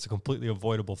stuff that it's a completely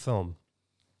avoidable film,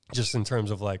 just in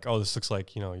terms of like, oh, this looks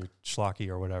like, you're schlocky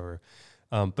or whatever.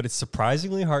 But it's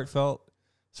surprisingly heartfelt,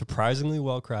 surprisingly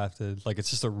well crafted. Like, it's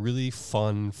just a really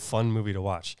fun movie to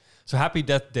watch. So Happy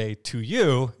Death Day to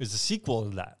You is the sequel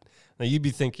to that. Now you'd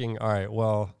be thinking, all right,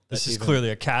 well, this is clearly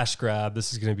a cash grab.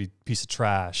 This is going to be a piece of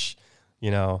trash,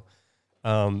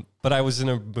 But I was in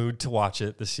a mood to watch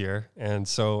it this year, and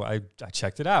so I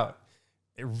checked it out.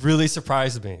 It really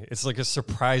surprised me. It's like a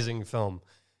surprising film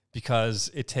because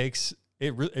it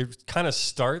kind of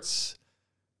starts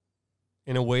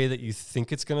in a way that you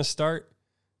think it's going to start.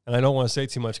 And I don't want to say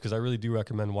too much because I really do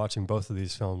recommend watching both of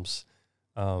these films.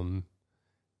 And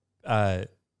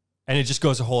it just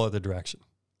goes a whole other direction.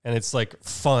 And it's like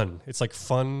fun. It's like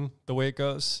fun the way it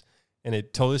goes. And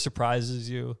it totally surprises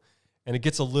you. And it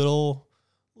gets a little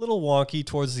wonky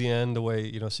towards the end, the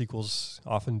way, sequels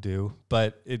often do.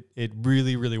 But it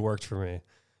really, really worked for me.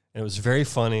 And it was very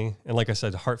funny. And like I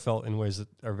said, heartfelt in ways that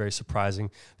are very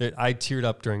surprising. That I teared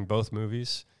up during both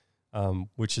movies,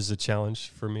 which is a challenge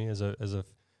for me as a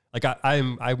like I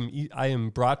am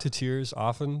brought to tears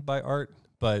often by art,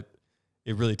 but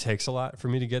it really takes a lot for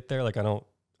me to get there. Like I don't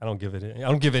give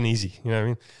in easy. You know what I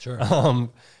mean?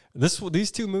 Sure.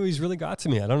 These two movies really got to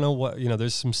me. I don't know what,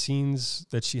 there's some scenes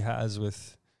that she has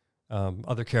with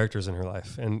other characters in her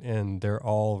life, and they're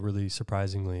all really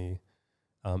surprisingly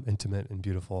intimate and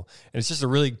beautiful. And it's just a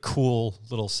really cool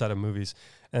little set of movies.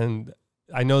 And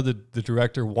I know that the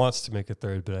director wants to make a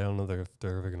third, but I don't know if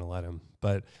they're ever going to let him.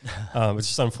 But it's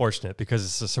just unfortunate because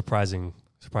it's a surprising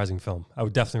film. I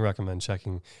would definitely recommend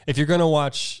checking. If you're going to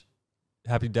watch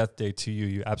Happy Death Day to You,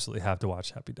 you absolutely have to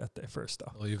watch Happy Death Day first,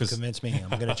 though. Well, you've convinced me.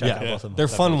 I'm going to check out both of them. They're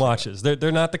fun watches.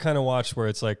 They're not the kind of watch where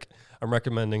it's like I'm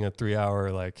recommending a 3-hour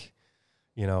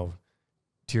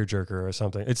tearjerker or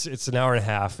something. It's an hour and a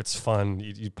half. It's fun.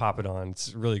 You pop it on.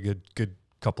 It's a really good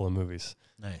couple of movies.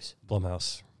 Nice.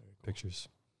 Blumhouse Pictures.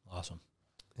 Awesome.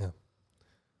 Yeah.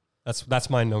 That's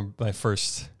my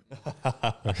first.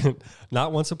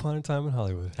 Not Once Upon a Time in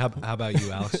Hollywood. How about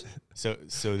you, Alex? So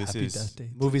this Happy is Death Day.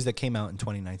 Movies that came out in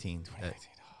 2019.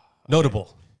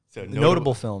 Notable. So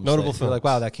Notable films. Notable that you're like,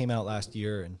 films. wow, that came out last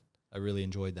year, and I really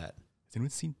enjoyed that. Has anyone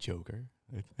seen Joker?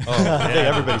 Oh, I think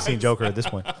everybody's seen Joker at this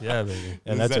point. Yeah, baby.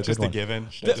 And Is that's that a good just one. a given?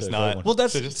 Should I That's just a not? great one. Well,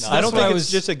 that's- should I just that's I don't why think I it's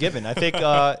was- just a given. I think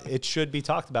it should be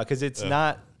talked about because it's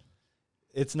not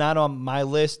on my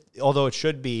list, although it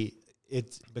should be.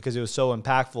 It's because it was so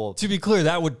impactful. To be clear,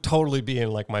 that would totally be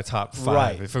in like my top 5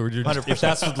 Right. if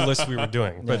that's what the list we were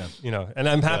doing. But and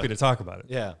I'm happy to talk about it.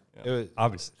 Yeah, it was.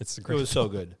 Obviously, it's a It great. was so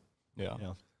good. Yeah. You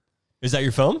know. Is that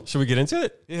your film? Should we get into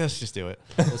it? Yeah, let's just do it.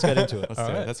 Let's get into it. Let's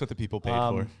do it. That's what the people paid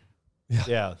for.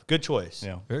 Yeah, good choice.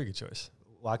 Yeah. Very good choice.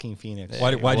 Joaquin Phoenix.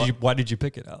 Why did you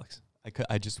pick it, Alex?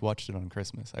 I just watched it on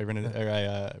Christmas. I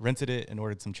rented it and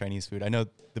ordered some Chinese food. I know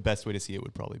the best way to see it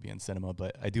would probably be in cinema,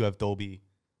 but I do have Dolby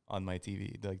on my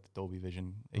TV, like the Dolby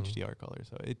Vision HDR color,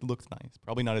 so it looks nice.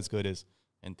 Probably not as good as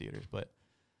in theaters, but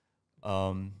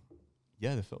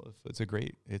yeah, it's a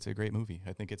great movie.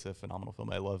 I think it's a phenomenal film.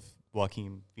 I love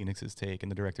Joaquin Phoenix's take and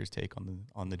the director's take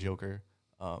on the Joker,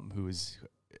 who is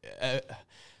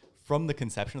from the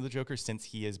conception of the Joker, since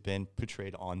he has been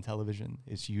portrayed on television,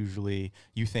 it's usually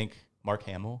you think Mark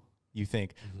Hamill. You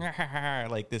think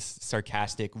like this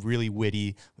sarcastic, really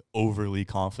witty, overly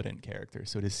confident character.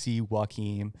 So to see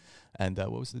Joaquin and what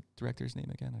was the director's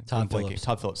name again? Todd Phillips.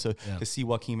 Todd Phillips. So to see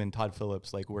Joaquin and Todd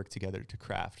Phillips like work together to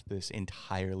craft this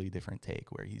entirely different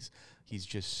take, where he's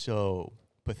just so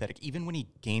pathetic. Even when he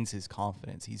gains his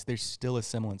confidence, there's still a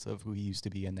semblance of who he used to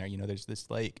be in there. You know, there's this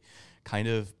like kind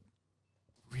of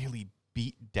really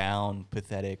beat down,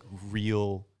 pathetic,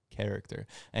 real character,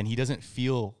 and he doesn't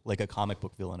feel like a comic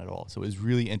book villain at all. So it was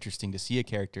really interesting to see a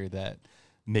character that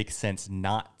makes sense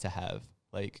not to have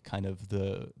like kind of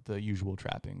the usual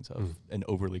trappings of an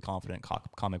overly confident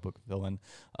comic book villain,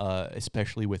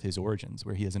 especially with his origins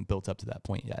where he hasn't built up to that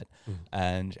point yet.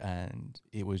 And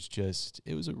it was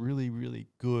a really, really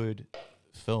good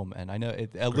film. And I know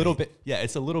it's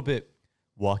a little bit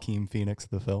Joaquin Phoenix,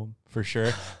 the film, for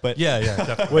sure. But yeah,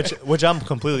 definitely. which I'm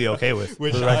completely okay with. For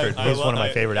the record, he's one of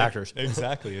my favorite actors.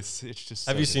 Exactly. It's just.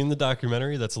 Have you seen the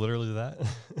documentary that's literally that?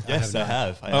 Yes, I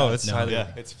have. It's highly,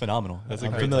 it's phenomenal. That's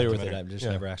I'm familiar with it. I've just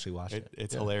never actually watched it.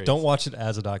 It's hilarious. Don't watch it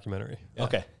as a documentary. Yeah.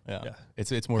 Okay. Yeah.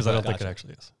 It's more Because I don't think it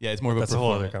actually is. Yeah, it's more of That's a a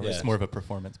whole other performance. conversation. It's more of a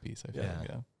performance piece, I think.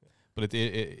 Yeah. But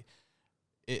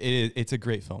it's a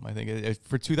great film. I think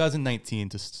for 2019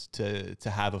 to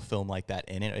have a film like that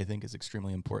in it, I think is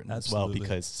extremely important as well,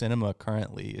 because cinema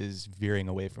currently is veering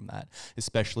away from that,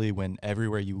 especially when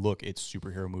everywhere you look, it's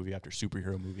superhero movie after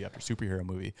superhero movie after superhero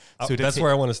movie. So that's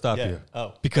where I want to stop you.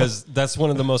 Because that's one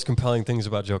of the most compelling things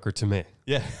about Joker to me.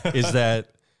 Yeah. Is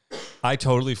that I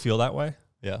totally feel that way.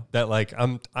 Yeah. That like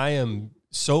I am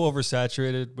so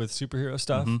oversaturated with superhero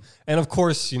stuff. And of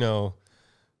course,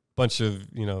 bunch of,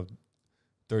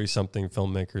 30-something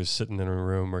filmmakers sitting in a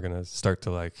room are going to start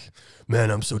to like, man,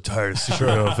 I'm so tired of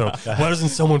superhero film. Why doesn't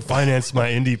someone finance my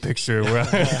indie picture where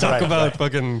I talk about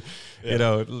fucking,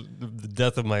 the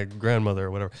death of my grandmother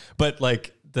or whatever. But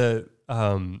like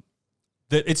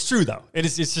it's true though.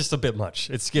 It's just a bit much.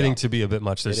 It's getting to be a bit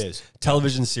much. There's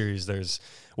television series, there's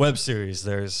web series,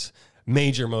 there's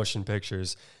major motion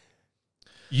pictures.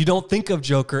 You don't think of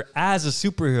Joker as a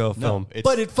superhero film,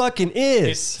 but it fucking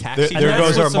is. There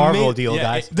goes our Marvel deal,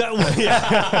 guys. Don't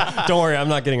worry, I'm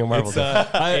not getting a Marvel deal.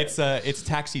 It's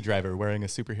Taxi Driver wearing a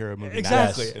superhero movie.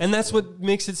 Exactly. Mask. And that's what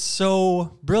makes it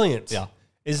so brilliant. Yeah.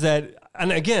 Is that,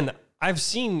 and again, I've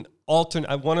seen one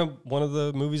of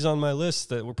the movies on my list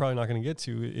that we're probably not going to get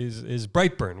to is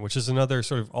Brightburn, which is another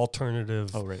sort of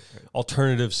alternative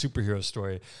superhero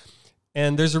story.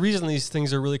 And there's a reason these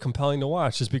things are really compelling to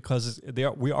watch, is because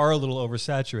we are a little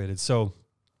oversaturated. So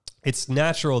it's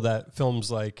natural that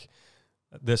films like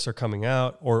this are coming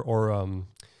out, or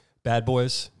Bad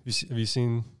Boys. Have you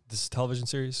seen this television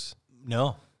series?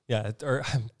 No. Yeah, or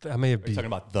I may have been talking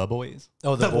about The Boys.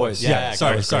 Oh, The Boys. Yeah,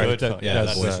 sorry.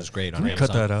 That Boys was great. Can we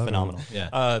cut that out? Phenomenal.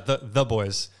 Yeah. The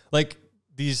Boys, like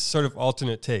these sort of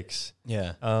alternate takes.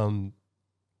 Yeah.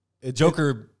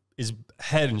 Joker is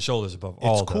head and shoulders above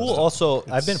all. It's cool. Also,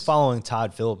 I've been following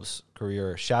Todd Phillips'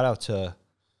 career. Shout out to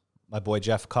my boy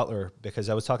Jeff Cutler, because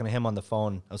I was talking to him on the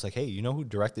phone. I was like, hey, you know who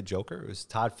directed Joker? It was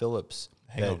Todd Phillips.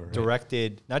 Hangover, that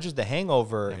directed not just The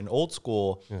Hangover in old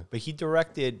school, but he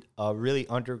directed a really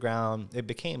underground, it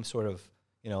became sort of,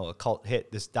 a cult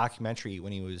hit, this documentary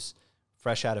when he was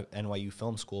fresh out of NYU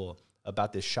film school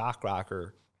about this shock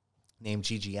rocker named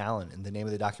Gigi Allen. And the name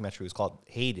of the documentary was called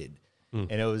Hated. And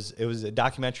it was a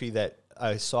documentary that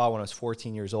I saw when I was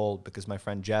 14 years old because my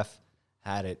friend Jeff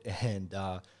had it. And,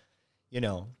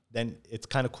 then it's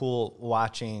kind of cool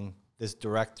watching this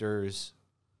director's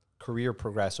career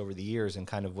progress over the years and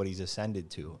kind of what he's ascended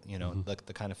to, like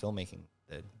the kind of filmmaking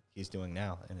that he's doing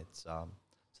now. And it's, so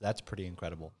that's pretty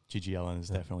incredible. Gigi Allen is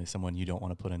definitely someone you don't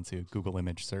want to put into Google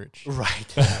image search.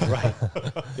 Right. Right.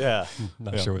 Yeah.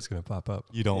 Not sure what's going to pop up.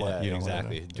 You don't want, you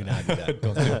exactly. Do not do that.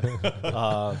 Don't do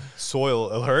it.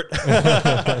 Soil alert.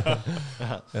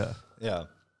 Yeah.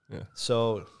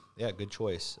 So good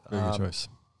choice. Very good choice.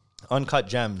 Uncut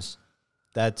Gems.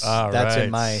 That's right.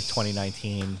 in my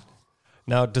 2019.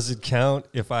 Now, does it count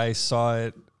if I saw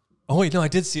it? Oh wait, no, I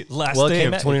did see it last day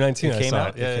of 2019. It came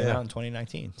out. Yeah, it came out in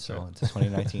 2019. So Sure. it's a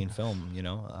 2019 film.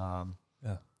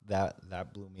 Yeah.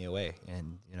 That blew me away,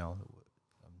 and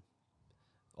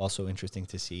also interesting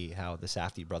to see how the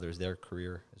Safdie brothers, their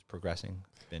career is progressing.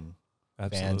 Been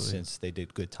fans since they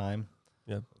did Good Time.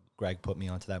 Yeah. Gregg put me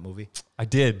onto that movie. I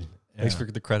did. Yeah. Thanks for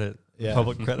the credit. Yeah.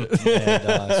 Public credit.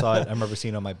 And I saw it. I remember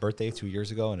seeing it on my birthday 2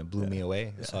 years ago, and it blew me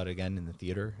away. I saw it again in the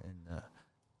theater, and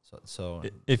so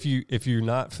if you're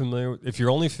not familiar, if you're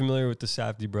only familiar with the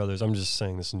Safdie brothers, I'm just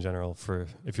saying this in general for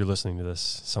if you're listening to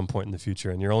this some point in the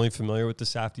future, and you're only familiar with the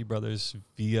Safdie brothers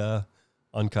via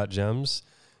Uncut Gems,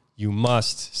 you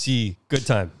must see Good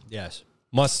Time. Yes,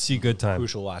 must see Good Time.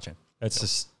 Crucial watching. It's a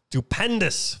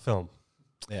stupendous film.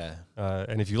 Yeah.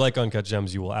 And if you like Uncut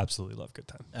Gems, you will absolutely love Good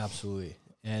Time. Absolutely.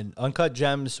 And Uncut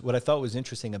Gems, what I thought was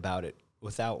interesting about it,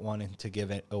 without wanting to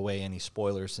give away any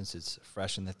spoilers since it's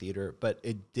fresh in the theater, but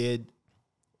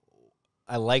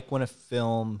I like when a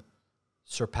film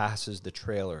surpasses the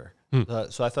trailer.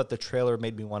 So I thought the trailer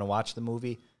made me want to watch the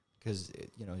movie because,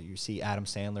 you see Adam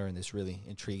Sandler in this really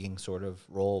intriguing sort of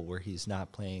role where he's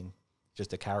not playing,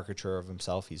 just a caricature of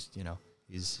himself. He's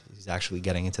actually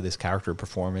getting into this character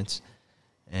performance.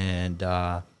 And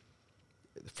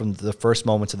from the first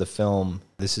moments of the film,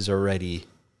 this is already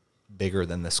bigger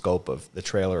than the scope of the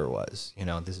trailer was.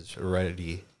 This is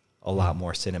already a lot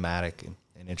more cinematic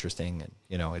and interesting.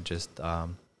 And, it just, I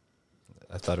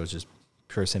thought it was just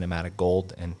pure cinematic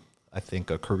gold. And I think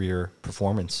a career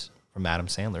performance from Adam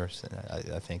Sandler.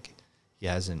 I think he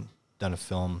hasn't done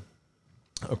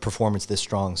a performance this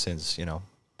strong since,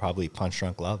 probably Punch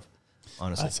Drunk Love,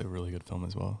 honestly. That's a really good film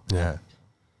as well. Yeah.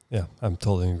 Yeah, I'm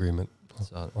totally in agreement.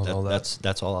 So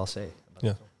that's all I'll say.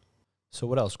 Yeah. So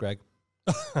what else, Greg?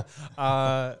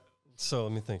 So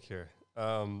let me think here.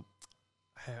 I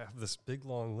have this big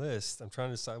long list. I'm trying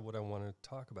to decide what I want to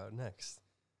talk about next.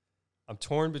 I'm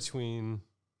torn between.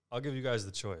 I'll give you guys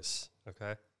the choice.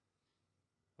 Okay. I'm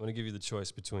going to give you the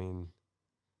choice between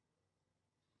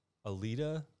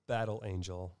Alita, Battle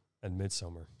Angel, and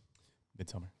Midsommar.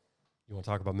 Midsommar. You want to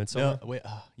talk about Midsommar? No, wait.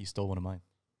 You stole one of mine.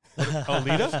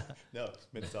 Alita? No,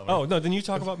 Midsommar. Oh, no, then you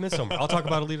talk about Midsommar. I'll talk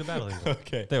about Alita Battle Angel.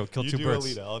 Okay. There, kill two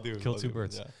birds. Alita. I'll do Kill two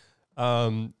birds.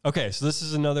 Yeah. Okay, so this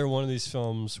is another one of these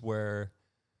films where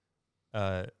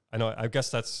I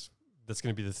guess that's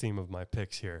going to be the theme of my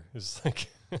picks here. It's like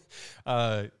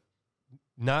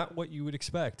not what you would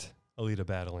expect, Alita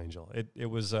Battle Angel. It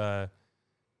was I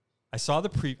saw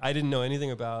the I didn't know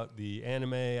anything about the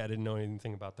anime. I didn't know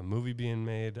anything about the movie being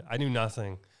made. I knew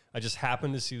nothing. I just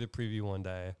happened to see the preview one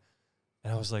day,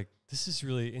 and I was like, this is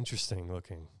really interesting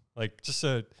looking. Like, just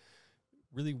a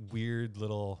really weird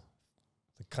little,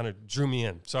 it kind of drew me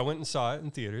in. So I went and saw it in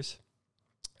theaters,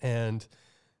 and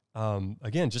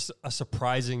again, just a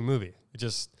surprising movie. It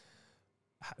just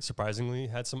surprisingly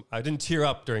had some, I didn't tear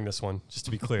up during this one, just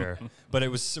to be clear, but it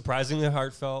was surprisingly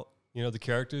heartfelt. The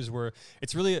characters were,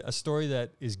 it's really a story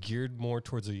that is geared more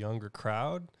towards a younger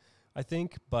crowd, I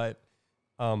think, but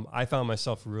I found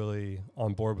myself really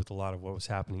on board with a lot of what was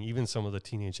happening. Even some of the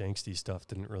teenage angsty stuff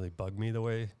didn't really bug me the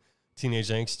way teenage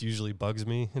angst usually bugs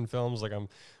me in films. Like I'm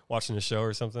watching a show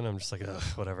or something, I'm just like, ugh,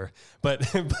 whatever. But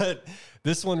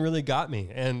this one really got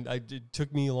me, and it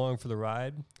took me along for the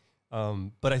ride.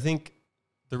 But I think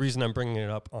the reason I'm bringing it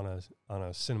up on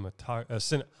a cinema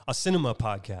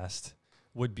podcast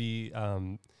would be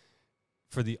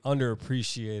for the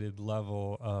underappreciated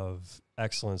level of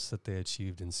excellence that they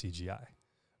achieved in CGI.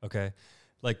 Okay.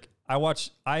 Like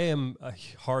I am a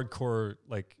hardcore,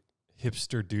 like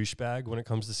hipster douchebag when it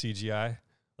comes to CGI.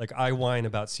 Like I whine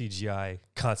about CGI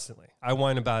constantly. I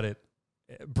whine about it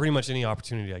pretty much any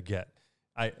opportunity I get.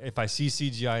 If I see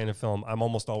CGI in a film, I'm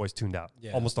almost always tuned out.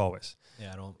 Yeah. Almost always.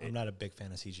 Yeah, I'm not a big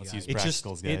fan of CGI. Let's use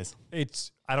practicals, guys.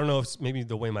 It's I don't know if it's maybe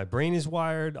the way my brain is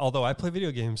wired, although I play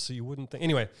video games, so you wouldn't think.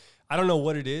 Anyway, I don't know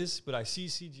what it is, but I see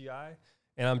CGI,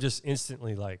 and I'm just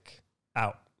instantly like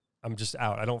out. I'm just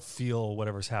out. I don't feel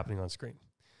whatever's happening on screen.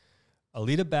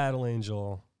 Alita Battle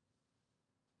Angel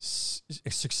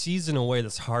succeeds in a way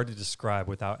that's hard to describe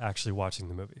without actually watching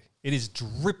the movie. It is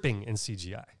dripping in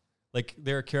CGI. Like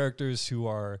there are characters who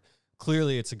are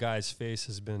clearly it's a guy's face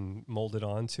has been molded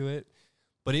onto it,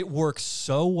 but it works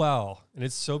so well and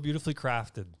it's so beautifully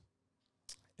crafted.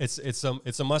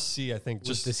 It's a must see, I think.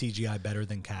 Was the CGI better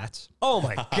than Cats? Oh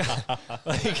my God.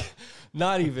 Like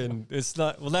not even, it's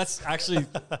not, well, that's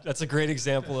a great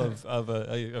example of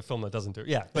a film that doesn't do it.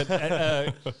 Yeah. But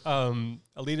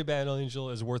Alita Battle Angel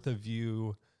is worth a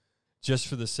view just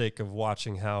for the sake of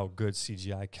watching how good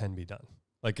CGI can be done.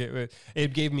 Like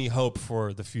it gave me hope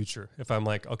for the future. If I'm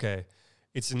like, okay,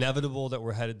 it's inevitable that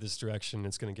we're headed this direction.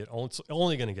 It's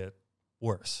only going to get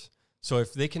worse. So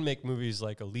if they can make movies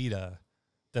like Alita,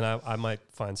 then I might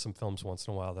find some films once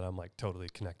in a while that I'm like totally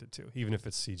connected to, even if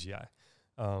it's CGI.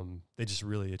 They just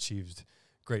really achieved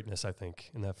greatness, I think,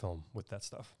 in that film with that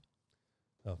stuff.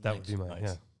 So that would be my,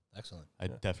 yeah. Excellent. I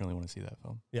definitely want to see that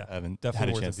film. Yeah. I haven't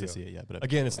definitely had a chance to see it yet. But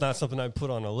again, it's not something I put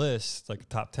on a list, like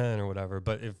top 10 or whatever,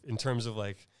 but if in terms of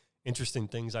like interesting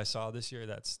things I saw this year,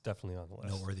 that's definitely on the list.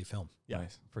 Noteworthy film. Yeah,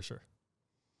 nice. For sure.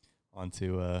 On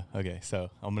to, okay, so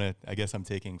I guess I'm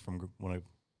taking from one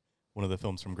of the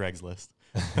films from Gregg's list.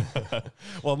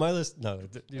 Well, my list, no,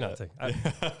 you're not taking.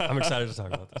 I'm excited to talk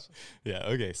about this. Yeah,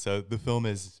 okay, so the film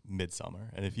is Midsommar,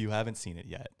 and if you haven't seen it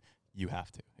yet, you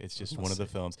have to. It's just one of the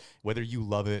films. Whether you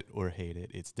love it or hate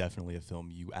it, it's definitely a film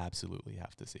you absolutely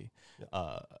have to see.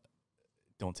 Yeah.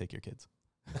 Don't take your kids.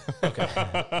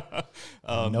 Okay.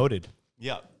 Noted.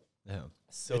 Yeah.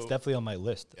 So it's definitely on my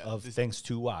list of things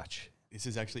to watch. This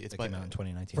is actually, it's came out in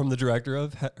 2019. From the director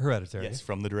of Hereditary. Yes,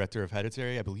 from the director of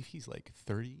Hereditary. I believe he's like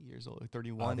 30 years old,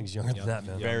 31. I think he's younger than that,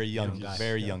 man. Very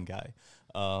young guy.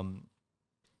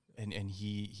 and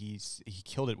he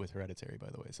killed it with Hereditary, by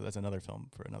the way. So that's another film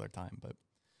for another time.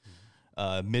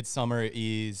 But Midsummer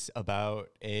is about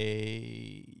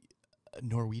a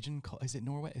Norwegian. Is it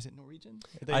Norway? Is it Norwegian?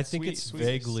 I think it's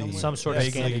vaguely some sort of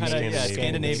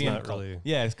Scandinavian. It's not really.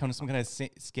 Yeah, it's kind of some kind of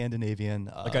Scandinavian.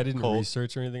 Like I didn't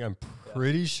research or anything. I'm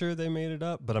pretty sure they made it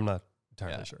up, but I'm not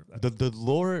entirely sure. Of that. The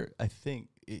lore, I think,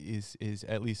 is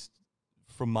at least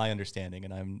from my understanding,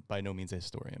 and I'm by no means a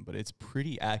historian, but it's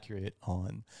pretty accurate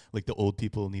on like the old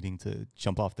people needing to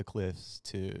jump off the cliffs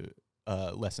to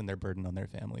lessen their burden on their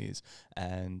families,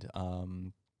 and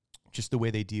just the way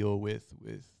they deal with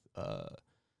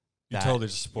you totally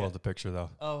just spoiled the picture, though.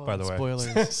 Oh, by the way,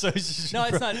 spoilers. So no,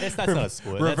 it's not. It's not a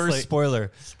spoiler. Reverse like,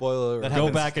 spoiler. Spoiler.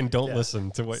 Go back and don't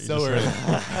listen to what you so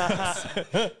just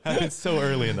early. Happened so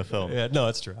early in the film. Yeah, no,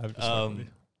 it's true. I'm just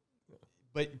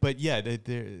But yeah,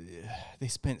 they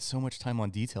spent so much time on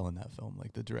detail in that film.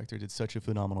 Like the director did such a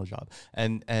phenomenal job,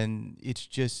 and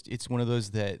it's one of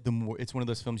those that it's one of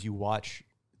those films you watch.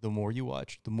 The more you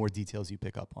watch, the more details you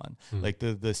pick up on, like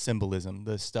the symbolism,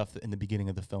 the stuff in the beginning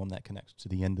of the film that connects to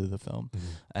the end of the film,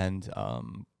 and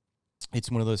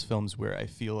it's one of those films where I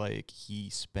feel like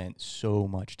he spent so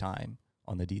much time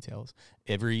on the details.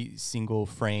 Every single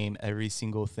frame, every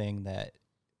single thing that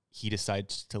he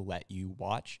decides to let you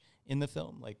watch in the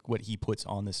film, like what he puts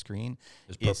on the screen,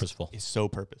 is purposeful. Is so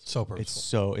purposeful. So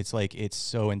purposeful. It's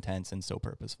so intense and so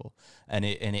purposeful, and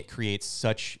it creates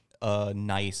such a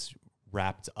nice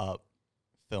wrapped up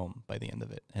film by the end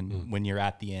of it. And when you're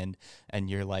at the end and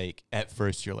you're like, at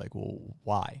first you're like, well,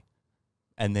 why?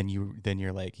 And then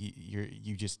you're like,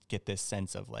 you just get this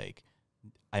sense of like,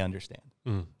 I understand,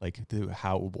 like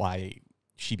why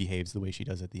she behaves the way she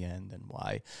does at the end, and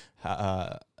why,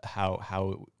 how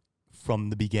from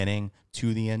the beginning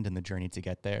to the end and the journey to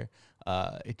get there,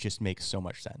 it just makes so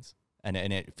much sense. And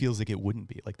it feels like it wouldn't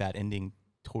be like that ending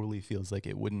totally feels like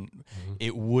it wouldn't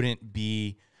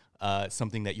be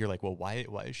something that you're like, well, why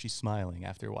is she smiling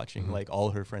after watching like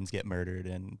all her friends get murdered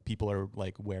and people are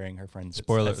like wearing her friends?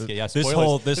 Spoiler.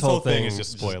 Spoilers. This whole thing is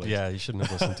just spoilers. Yeah, you shouldn't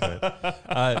have listened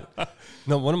to it.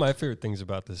 No, one of my favorite things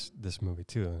about this movie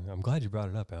too, and I'm glad you brought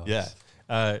it up, Alex.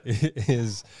 Yeah,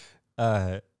 is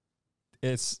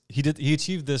he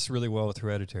achieved this really well with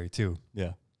Hereditary too.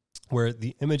 Yeah, where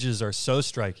the images are so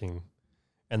striking.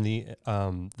 And the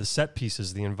set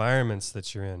pieces, the environments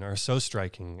that you're in are so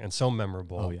striking and so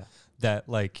memorable that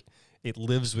like it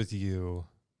lives with you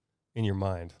in your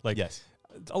mind. Like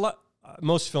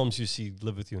most films you see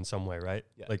live with you in some way, right?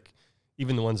 Yeah. Like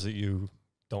even the ones that you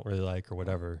don't really like or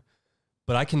whatever.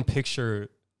 But I can picture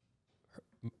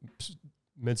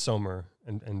Midsommar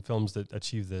and films that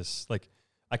achieve this. Like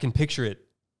I can picture it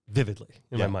vividly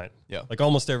in my mind. Yeah. Like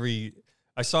almost every.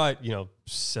 I saw it,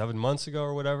 7 months ago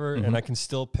or whatever, and I can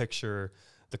still picture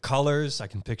the colors. I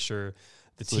can picture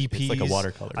the teepees. It's like a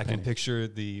watercolor. I can picture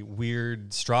the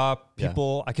weird straw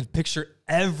people. I can picture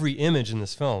every image in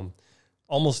this film,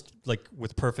 almost like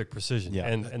with perfect precision. Yeah.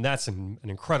 And that's an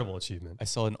incredible achievement. I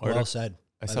saw an article. Well said.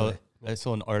 I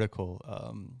saw an article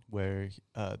where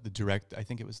the director, I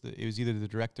think it was either the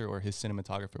director or his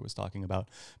cinematographer was talking about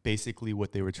basically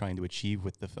what they were trying to achieve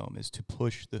with the film is to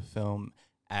push the film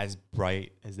as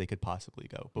bright as they could possibly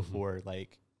go before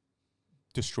like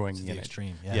destroying the image.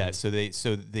 Extreme, So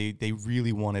they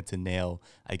really wanted to nail,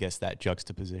 I guess, that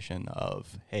juxtaposition of,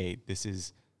 hey, this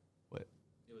is what it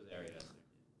was Ari Aster.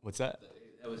 What's that?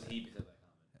 That was he because that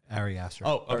comment. Ari Aster.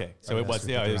 Oh, okay. So it was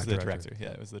it was the director.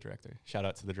 Yeah, it was the director. Shout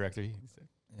out to the director. He's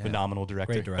a phenomenal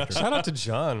director. Great director. Shout out to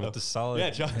John with the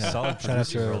solid solid Shout out to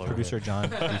producer, producer John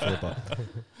DiFilippo.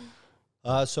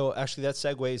 So actually that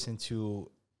segues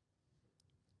into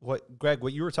Greg,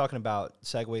 what you were talking about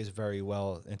segues very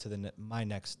well into my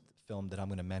next film that I'm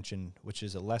going to mention, which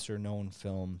is a lesser known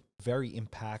film, very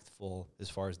impactful as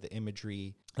far as the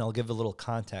imagery. And I'll give a little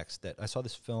context that I saw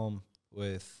this film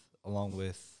along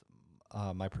with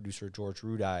my producer George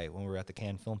Rudai when we were at the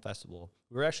Cannes Film Festival.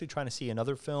 We were actually trying to see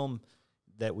another film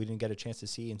that we didn't get a chance to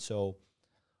see, and so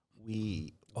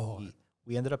we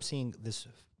ended up seeing this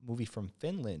movie from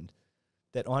Finland.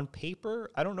 That on paper,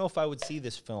 I don't know if I would see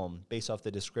this film based off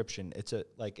the description.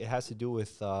 It has to do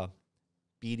with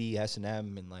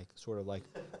BDSM and like sort of like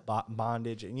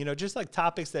bondage and just like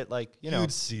topics that like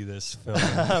you'd see this film.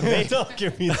 Don't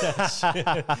give me that shit.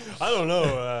 I don't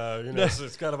know.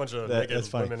 It's got a bunch of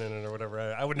naked women in it or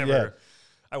whatever. I would never.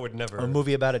 I would never. A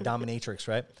movie about a dominatrix,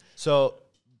 right? So,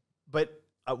 but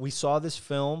we saw this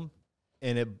film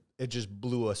and it just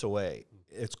blew us away.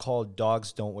 It's called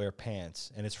Dogs Don't Wear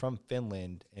Pants, and it's from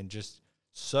Finland, and just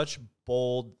such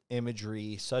bold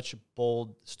imagery, such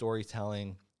bold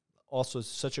storytelling, also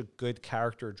such a good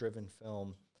character-driven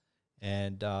film.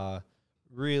 and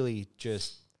really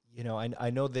just, you know, I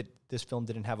know that this film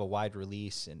didn't have a wide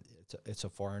release, and it's a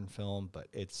foreign film, but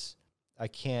I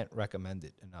can't recommend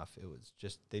it enough. It was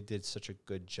just, they did such a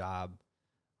good job,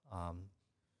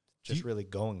 just really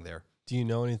going there. Do you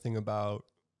know anything about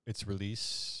its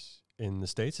release in the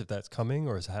States, if that's coming,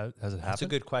 or has it happened? That's a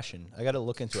good question. I got to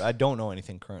look into it. I don't know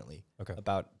anything currently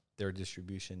about their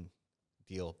distribution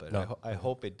deal, but I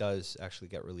hope it does actually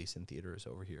get released in theaters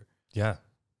over here. Yeah.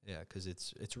 Yeah, because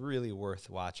it's really worth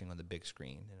watching on the big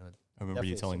screen. You know, I remember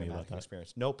you telling me about that.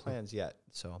 Experience. No plans yet,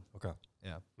 so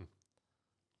yeah, Hmm.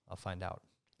 I'll find out.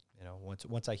 You know,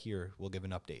 once I hear, we'll give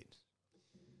an update.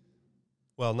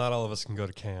 Well, not all of us can go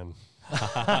to Cannes.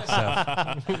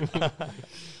 I'd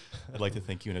like to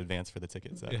thank you in advance for the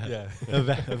tickets. Yeah.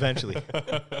 Eventually,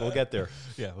 we'll get there.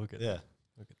 Yeah, we'll get there.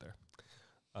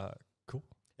 Cool.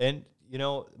 And, you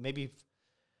know, maybe,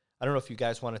 I don't know if you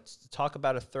guys want to talk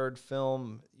about a third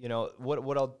film. You know,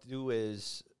 what I'll do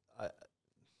is,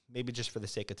 maybe just for the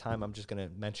sake of time, I'm just going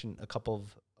to mention a couple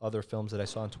of other films that I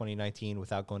saw in 2019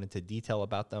 without going into detail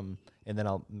about them. And then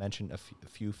I'll mention a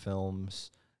few films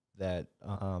that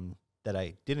that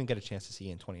I didn't get a chance to see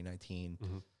in 2019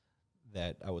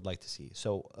 that I would like to see.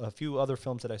 So a few other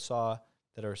films that I saw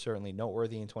that are certainly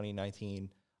noteworthy in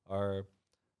 2019 are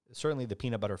certainly The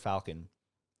Peanut Butter Falcon.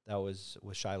 That was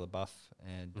with Shia LaBeouf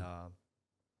and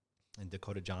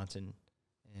Dakota Johnson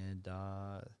and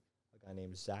a guy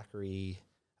named Zachary.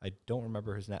 I don't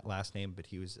remember his last name, but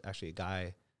he was actually a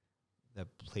guy that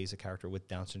plays a character with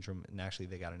Down syndrome. And actually,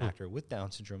 they got an actor with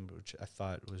Down syndrome, which I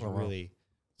thought was really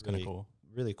kind of cool.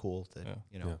 Really cool. That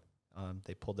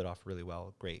they pulled it off really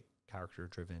well. Great character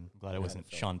driven. I'm glad it wasn't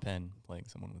Sean Penn playing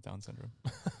someone with Down syndrome.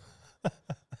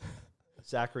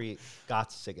 Zachary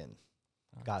Gottsagen.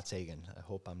 I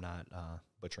hope I'm not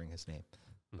butchering his name,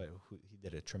 but he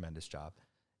did a tremendous job.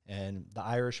 And The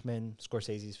Irishman,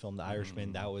 Scorsese's film, The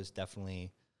Irishman, that was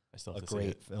definitely a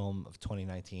great film of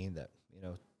 2019 that, you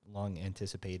know, long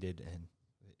anticipated, and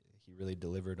he really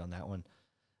delivered on that one.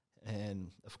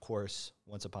 And of course,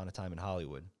 Once Upon a Time in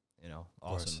Hollywood, you know,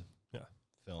 awesome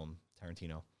film,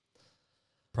 Tarantino.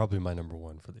 Probably my number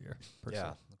one for the year. Personally.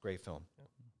 Yeah, great film. Yeah.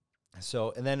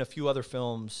 So, and then a few other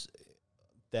films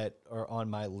that are on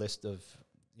my list of,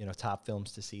 you know, top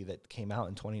films to see that came out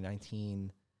in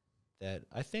 2019 that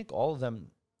I think all of them,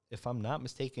 if I'm not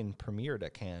mistaken, premiered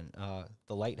at Cannes.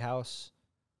 The Lighthouse,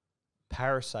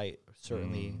 Parasite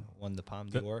certainly won the Palme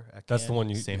d'Or at Cannes. That's the one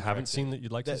you haven't seen that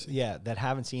you'd like to see? Yeah, that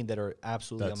haven't seen that are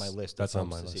absolutely on my list. That's on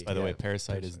my list. By the way,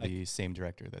 Parasite is the same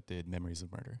director that did Memories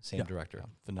of Murder. Same director. Yeah,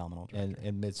 phenomenal director.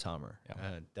 And Midsommar.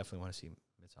 Yeah. Definitely want to see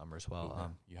Midsommar as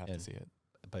well. You have to see it.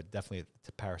 But definitely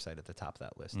Parasite at the top of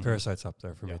that list. Parasite's up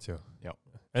there for me too. Yep.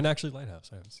 And actually Lighthouse,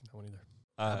 I haven't seen that one either.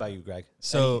 How about you, Greg?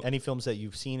 So any films that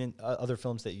you've seen in other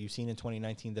films that you've seen in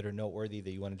 2019 that are noteworthy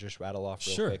that you want to just rattle off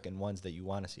real quick, and ones that you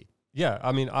want to see? Yeah,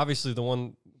 I mean, obviously the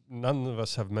one none of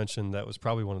us have mentioned that was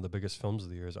probably one of the biggest films of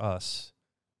the year is Us.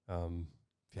 If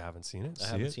you haven't seen it, I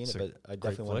haven't seen it, but I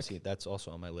definitely want to see it. That's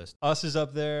also on my list. Us is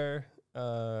up there.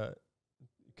 You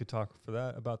could talk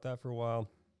about that for a while.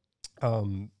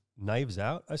 Knives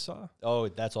Out, I saw. Oh,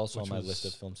 that's also on my list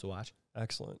of films to watch.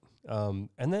 Excellent.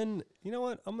 And then, you know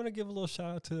what? I'm going to give a little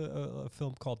shout out to a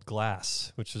film called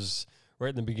Glass, which is right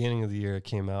in the beginning of the year it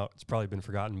came out. It's probably been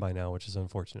forgotten by now, which is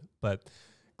unfortunate. But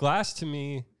Glass, to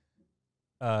me,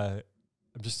 I'll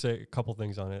just say a couple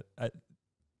things on it.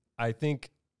 I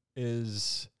think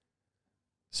is...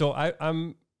 So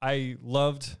I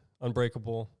loved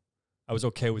Unbreakable. I was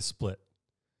okay with Split.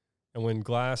 And when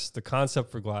the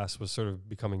concept for Glass was sort of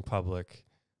becoming public,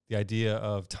 the idea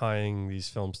of tying these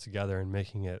films together and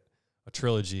making it a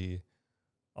trilogy,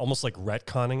 almost like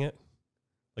retconning it,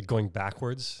 like going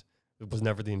backwards. It was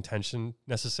never the intention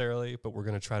necessarily, but we're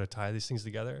going to try to tie these things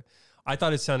together. I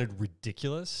thought it sounded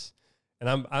ridiculous.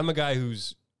 And I'm a guy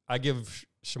I give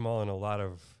Shyamalan a lot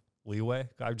of leeway.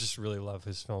 I just really love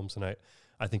his films, and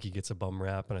I think he gets a bum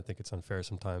rap, and I think it's unfair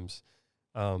sometimes.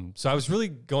 So I was really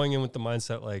going in with the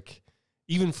mindset, like,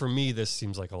 even for me, this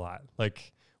seems like a lot.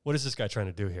 Like, what is this guy trying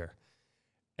to do here?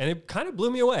 And it kind of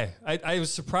blew me away. I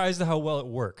was surprised at how well it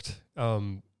worked,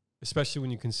 especially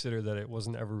when you consider that it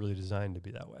wasn't ever really designed to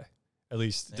be that way. At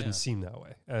least it didn't seem that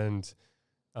way. And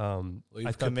well,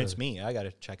 you've convinced me. I got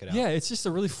to check it out. Yeah, it's just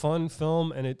a really fun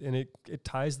film, and it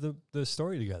ties the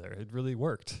story together. It really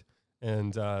worked.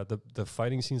 And the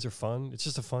fighting scenes are fun. It's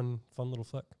just a fun little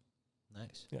flick.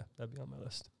 Nice. Yeah, that'd be on my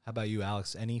list. How about you,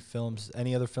 Alex? Any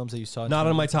other films that you saw? Not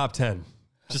on my top 10.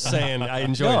 Just saying, I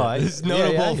enjoyed it. It's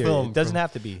notable film. It doesn't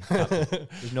have to be.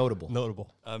 It's notable. Notable.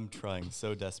 I'm trying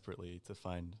so desperately to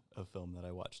find a film that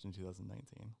I watched in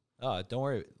 2019. Don't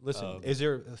worry. Listen, is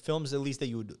there films at least that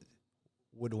you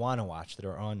would want to watch that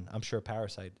are on? I'm sure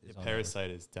Parasite is on Parasite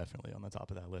is definitely on the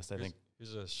top of that list. I think.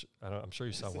 I'm sure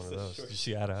you saw one of those. Did you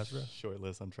see Ad Astra? Short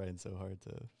list. I'm trying so hard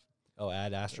to. Oh,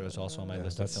 Ad Astra is also on my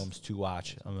list of films to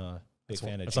watch. I'm a big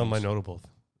fan of. It's on my notable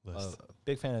list.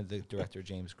 Big fan of the director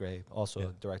James Gregg, also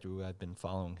a director who I've been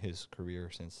following his career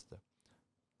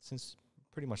since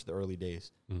pretty much the early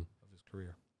days of his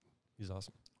career. He's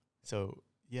awesome. So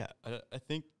yeah, I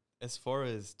think as far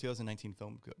as 2019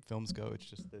 films go, it's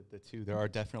just the two. There are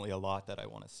definitely a lot that I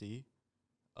want to see.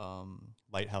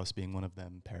 Lighthouse being one of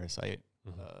them. Parasite,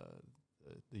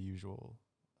 the usual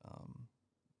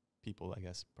people, I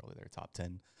guess, probably their top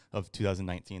 10 of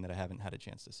 2019 that I haven't had a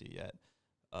chance to see yet.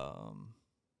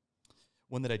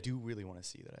 One that I do really want to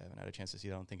see that I haven't had a chance to see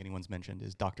that I don't think anyone's mentioned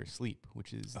is Dr. Sleep,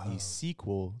 which is the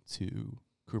sequel to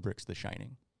Kubrick's The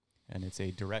Shining. And it's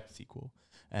a direct sequel.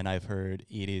 And I've heard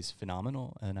it is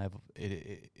phenomenal. And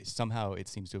somehow it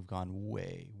seems to have gone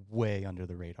way under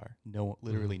the radar.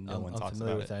 Literally no one talks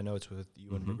about it. I know it's with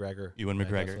Ewan McGregor. Ewan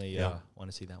McGregor. Definitely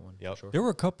want to see that one. Yep. For sure. There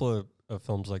were a couple of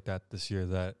films like that this year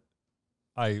that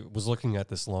I was looking at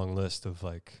this long list of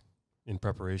like in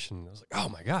preparation. I was like, oh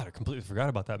my God, I completely forgot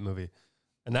about that movie.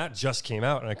 And that just came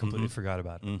out and I completely forgot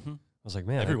about it. I was like,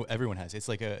 man. Everyone has. It's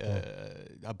like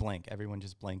a blank. Everyone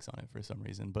just blanks on it for some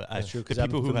reason. But that's true, because the I'm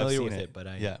people who have familiar seen with it, but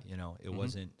it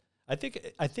wasn't. I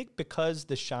think because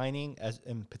The Shining, as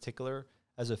in particular,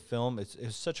 as a film,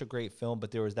 it's such a great film,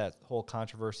 but there was that whole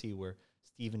controversy where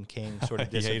Stephen King sort of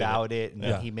disavowed it, and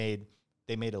then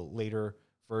they made a later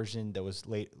version that was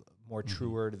more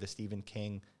truer to the Stephen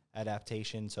King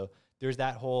adaptation. So there's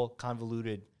that whole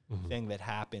convoluted thing that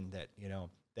happened that,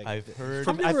 I've heard.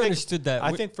 I've never understood that.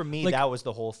 I think for me, that was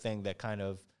the whole thing that kind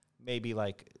of maybe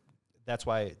like, that's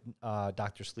why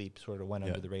Dr. Sleep sort of went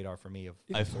under the radar for me.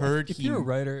 I've heard if you're a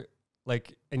writer,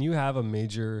 like, and you have a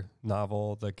major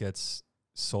novel that gets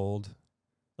sold,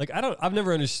 like, I've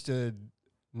never understood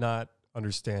not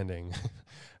understanding.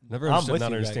 Never understood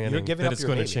not understanding that it's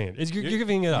going to change. You're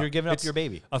giving it up. You're giving up your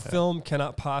baby. A film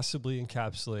cannot possibly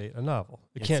encapsulate a novel.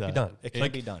 It can't be done. It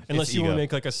can't be done. Unless you want to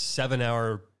make like a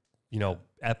 7-hour,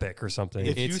 epic or something.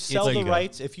 If you sell the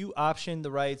rights, if you option the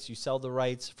rights, you sell the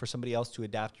rights for somebody else to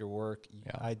adapt your work,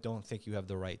 I don't think you have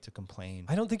the right to complain.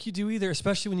 I don't think you do either,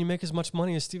 especially when you make as much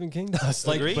money as Stephen King does.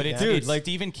 But it's like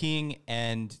Stephen King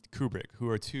and Kubrick, who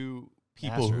are two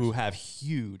people who have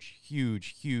huge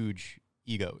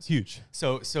egos. Huge.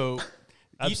 So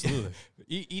absolutely.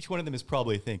 Each one of them is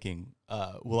probably thinking,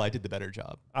 well, I did the better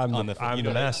job. I'm the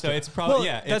master. So it's probably,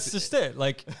 that's just it.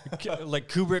 Like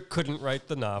Kubrick couldn't write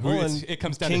the novel. And it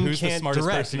comes down King to who's the smartest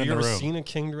person in the room. Have you ever seen a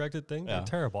King directed thing? They're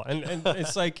terrible. And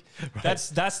it's like,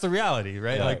 that's the reality,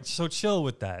 right? Yeah. Like, so chill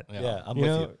with that. Yeah, I'm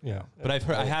with you. Yeah. But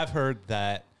I have heard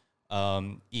that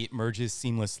it merges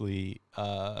seamlessly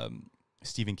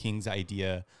Stephen King's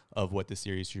idea of what the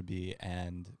series should be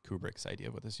and Kubrick's idea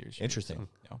of what the series should Interesting.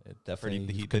 be. So,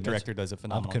 Definitely. the director does a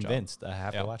phenomenal job. I'm convinced. I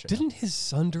have to watch it. Didn't his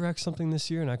son direct something this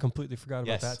year? And I completely forgot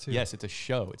about that too. Yes, it's a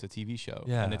show. It's a TV show.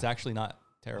 Yeah. And it's actually not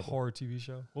A terrible. horror TV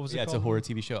show. What was it called? Yeah, it's a horror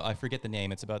TV show. I forget the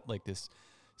name. It's about like this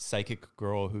psychic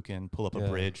girl who can pull up a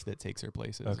bridge that takes her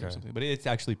places or something. But it's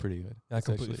actually pretty good. I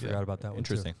completely forgot about that one.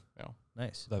 Interesting. Yeah.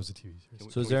 Nice. That was a TV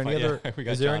series. So is there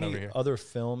any other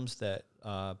films that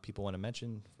people want to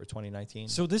mention for 2019?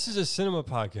 So this is a cinema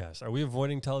podcast. Are we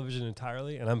avoiding television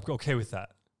entirely? And I'm okay with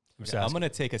that. I'm going to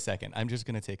take a second. I'm just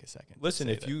going to take a second. Listen,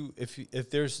 if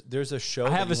there's a show,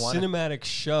 I have a cinematic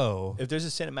show. If there's a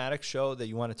cinematic show that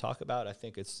you want to talk about, I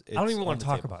think it's I don't even want to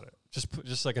talk about it.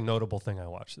 Just like a notable thing I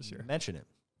watched this year. Mention it.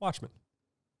 Watchmen.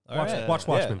 Watch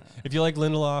Watchmen. If you like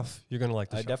Lindelof, you're going to like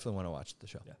the show. I definitely want to watch the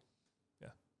show. Yeah.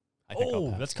 I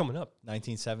think that's coming up.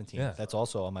 1917. Yeah. That's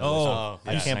also on my list.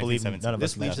 I can't believe none of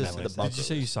this us leaves us to the bunker. Did you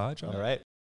say you saw it, John? All right.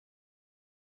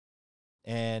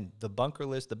 And the bunker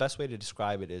list, the best way to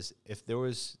describe it is if there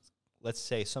was, let's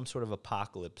say, some sort of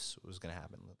apocalypse was going to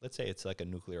happen. Let's say it's like a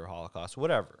nuclear holocaust,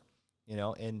 whatever,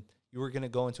 and you were going to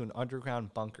go into an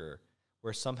underground bunker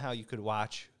where somehow you could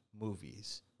watch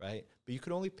movies, right? But you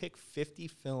could only pick 50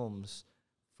 films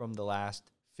from the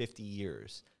last 50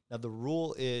 years. Now, the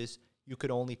rule is you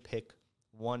could only pick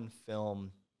one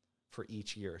film for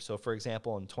each year. So, for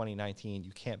example, in 2019,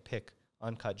 you can't pick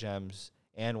Uncut Gems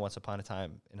and Once Upon a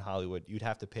Time in Hollywood. You'd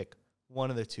have to pick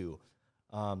one of the two.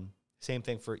 Same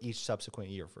thing for each subsequent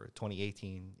year for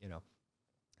 2018,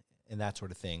 and that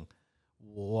sort of thing.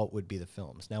 What would be the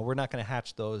films? Now, we're not going to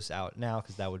hatch those out now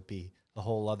because that would be a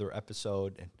whole other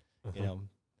episode, and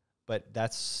but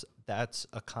that's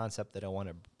a concept that I want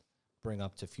to bring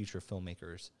up to future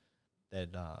filmmakers that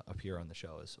appear on the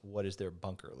show is what is their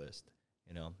bunker list?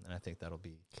 you know, and I think that'll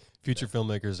be Future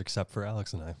filmmakers, except for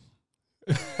Alex and I.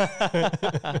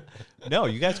 no,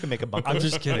 you guys can make a bucket I'm list.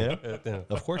 just kidding. Yeah.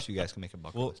 Of course, you guys can make a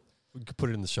bucket list. We could put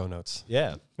it in the show notes.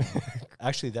 Yeah,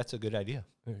 actually, that's a good idea.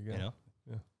 There you go. You know,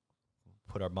 Yeah.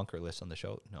 put our bunker list on the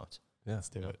show notes. Yeah. Let's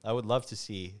do it. I would love to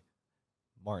see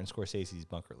Martin Scorsese's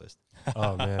bunker list.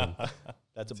 Oh man,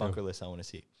 That's a too. bunker list I want to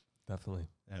see. definitely.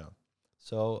 You know.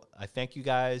 So I thank you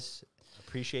guys.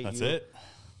 Appreciate That's you. it.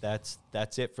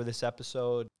 That's it for this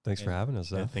episode. Thanks for And- having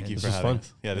us. Yeah, Zef. thank you This for was having fun.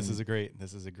 us. Yeah, this is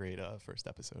a great first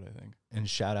episode, I think. And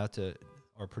shout out to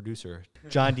our producer,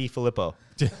 John D. Filippo.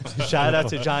 Shout out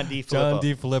to John D. Filippo. John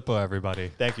D. Filippo, everybody.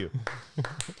 Thank you.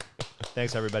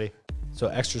 Thanks, everybody. So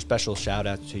extra special shout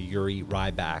out to Yuri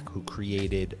Ryback, who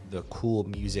created the cool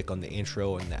music on the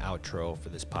intro and the outro for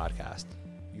this podcast.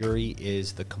 Yuri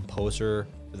is the composer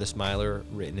for The Smiler,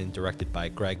 written and directed by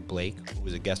Gregg Blake, who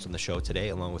was a guest on the show today,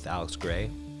 along with Alex Gray,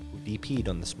 who DP'd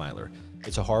on The Smiler.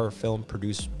 It's a horror film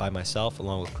produced by myself,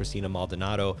 along with Christina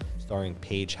Maldonado, starring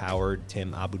Paige Howard,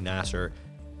 Tim Abu Nasser,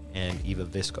 and Eva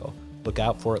Visco. Look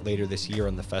out for it later this year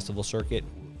on the festival circuit.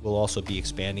 We'll also be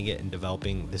expanding it and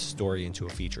developing this story into a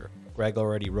feature. Gregg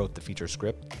already wrote the feature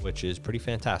script, which is pretty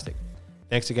fantastic.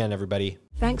 Thanks again, everybody.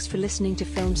 Thanks for listening to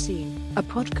FilmSEEN, a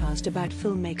podcast about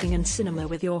filmmaking and cinema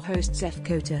with your host Zef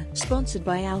Cota, sponsored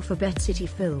by Alphabet City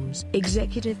Films,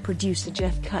 executive producer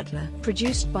Zef Cota,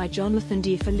 produced by Jonathan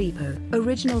D. Filippo,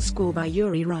 original score by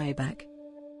Yuri Ryback.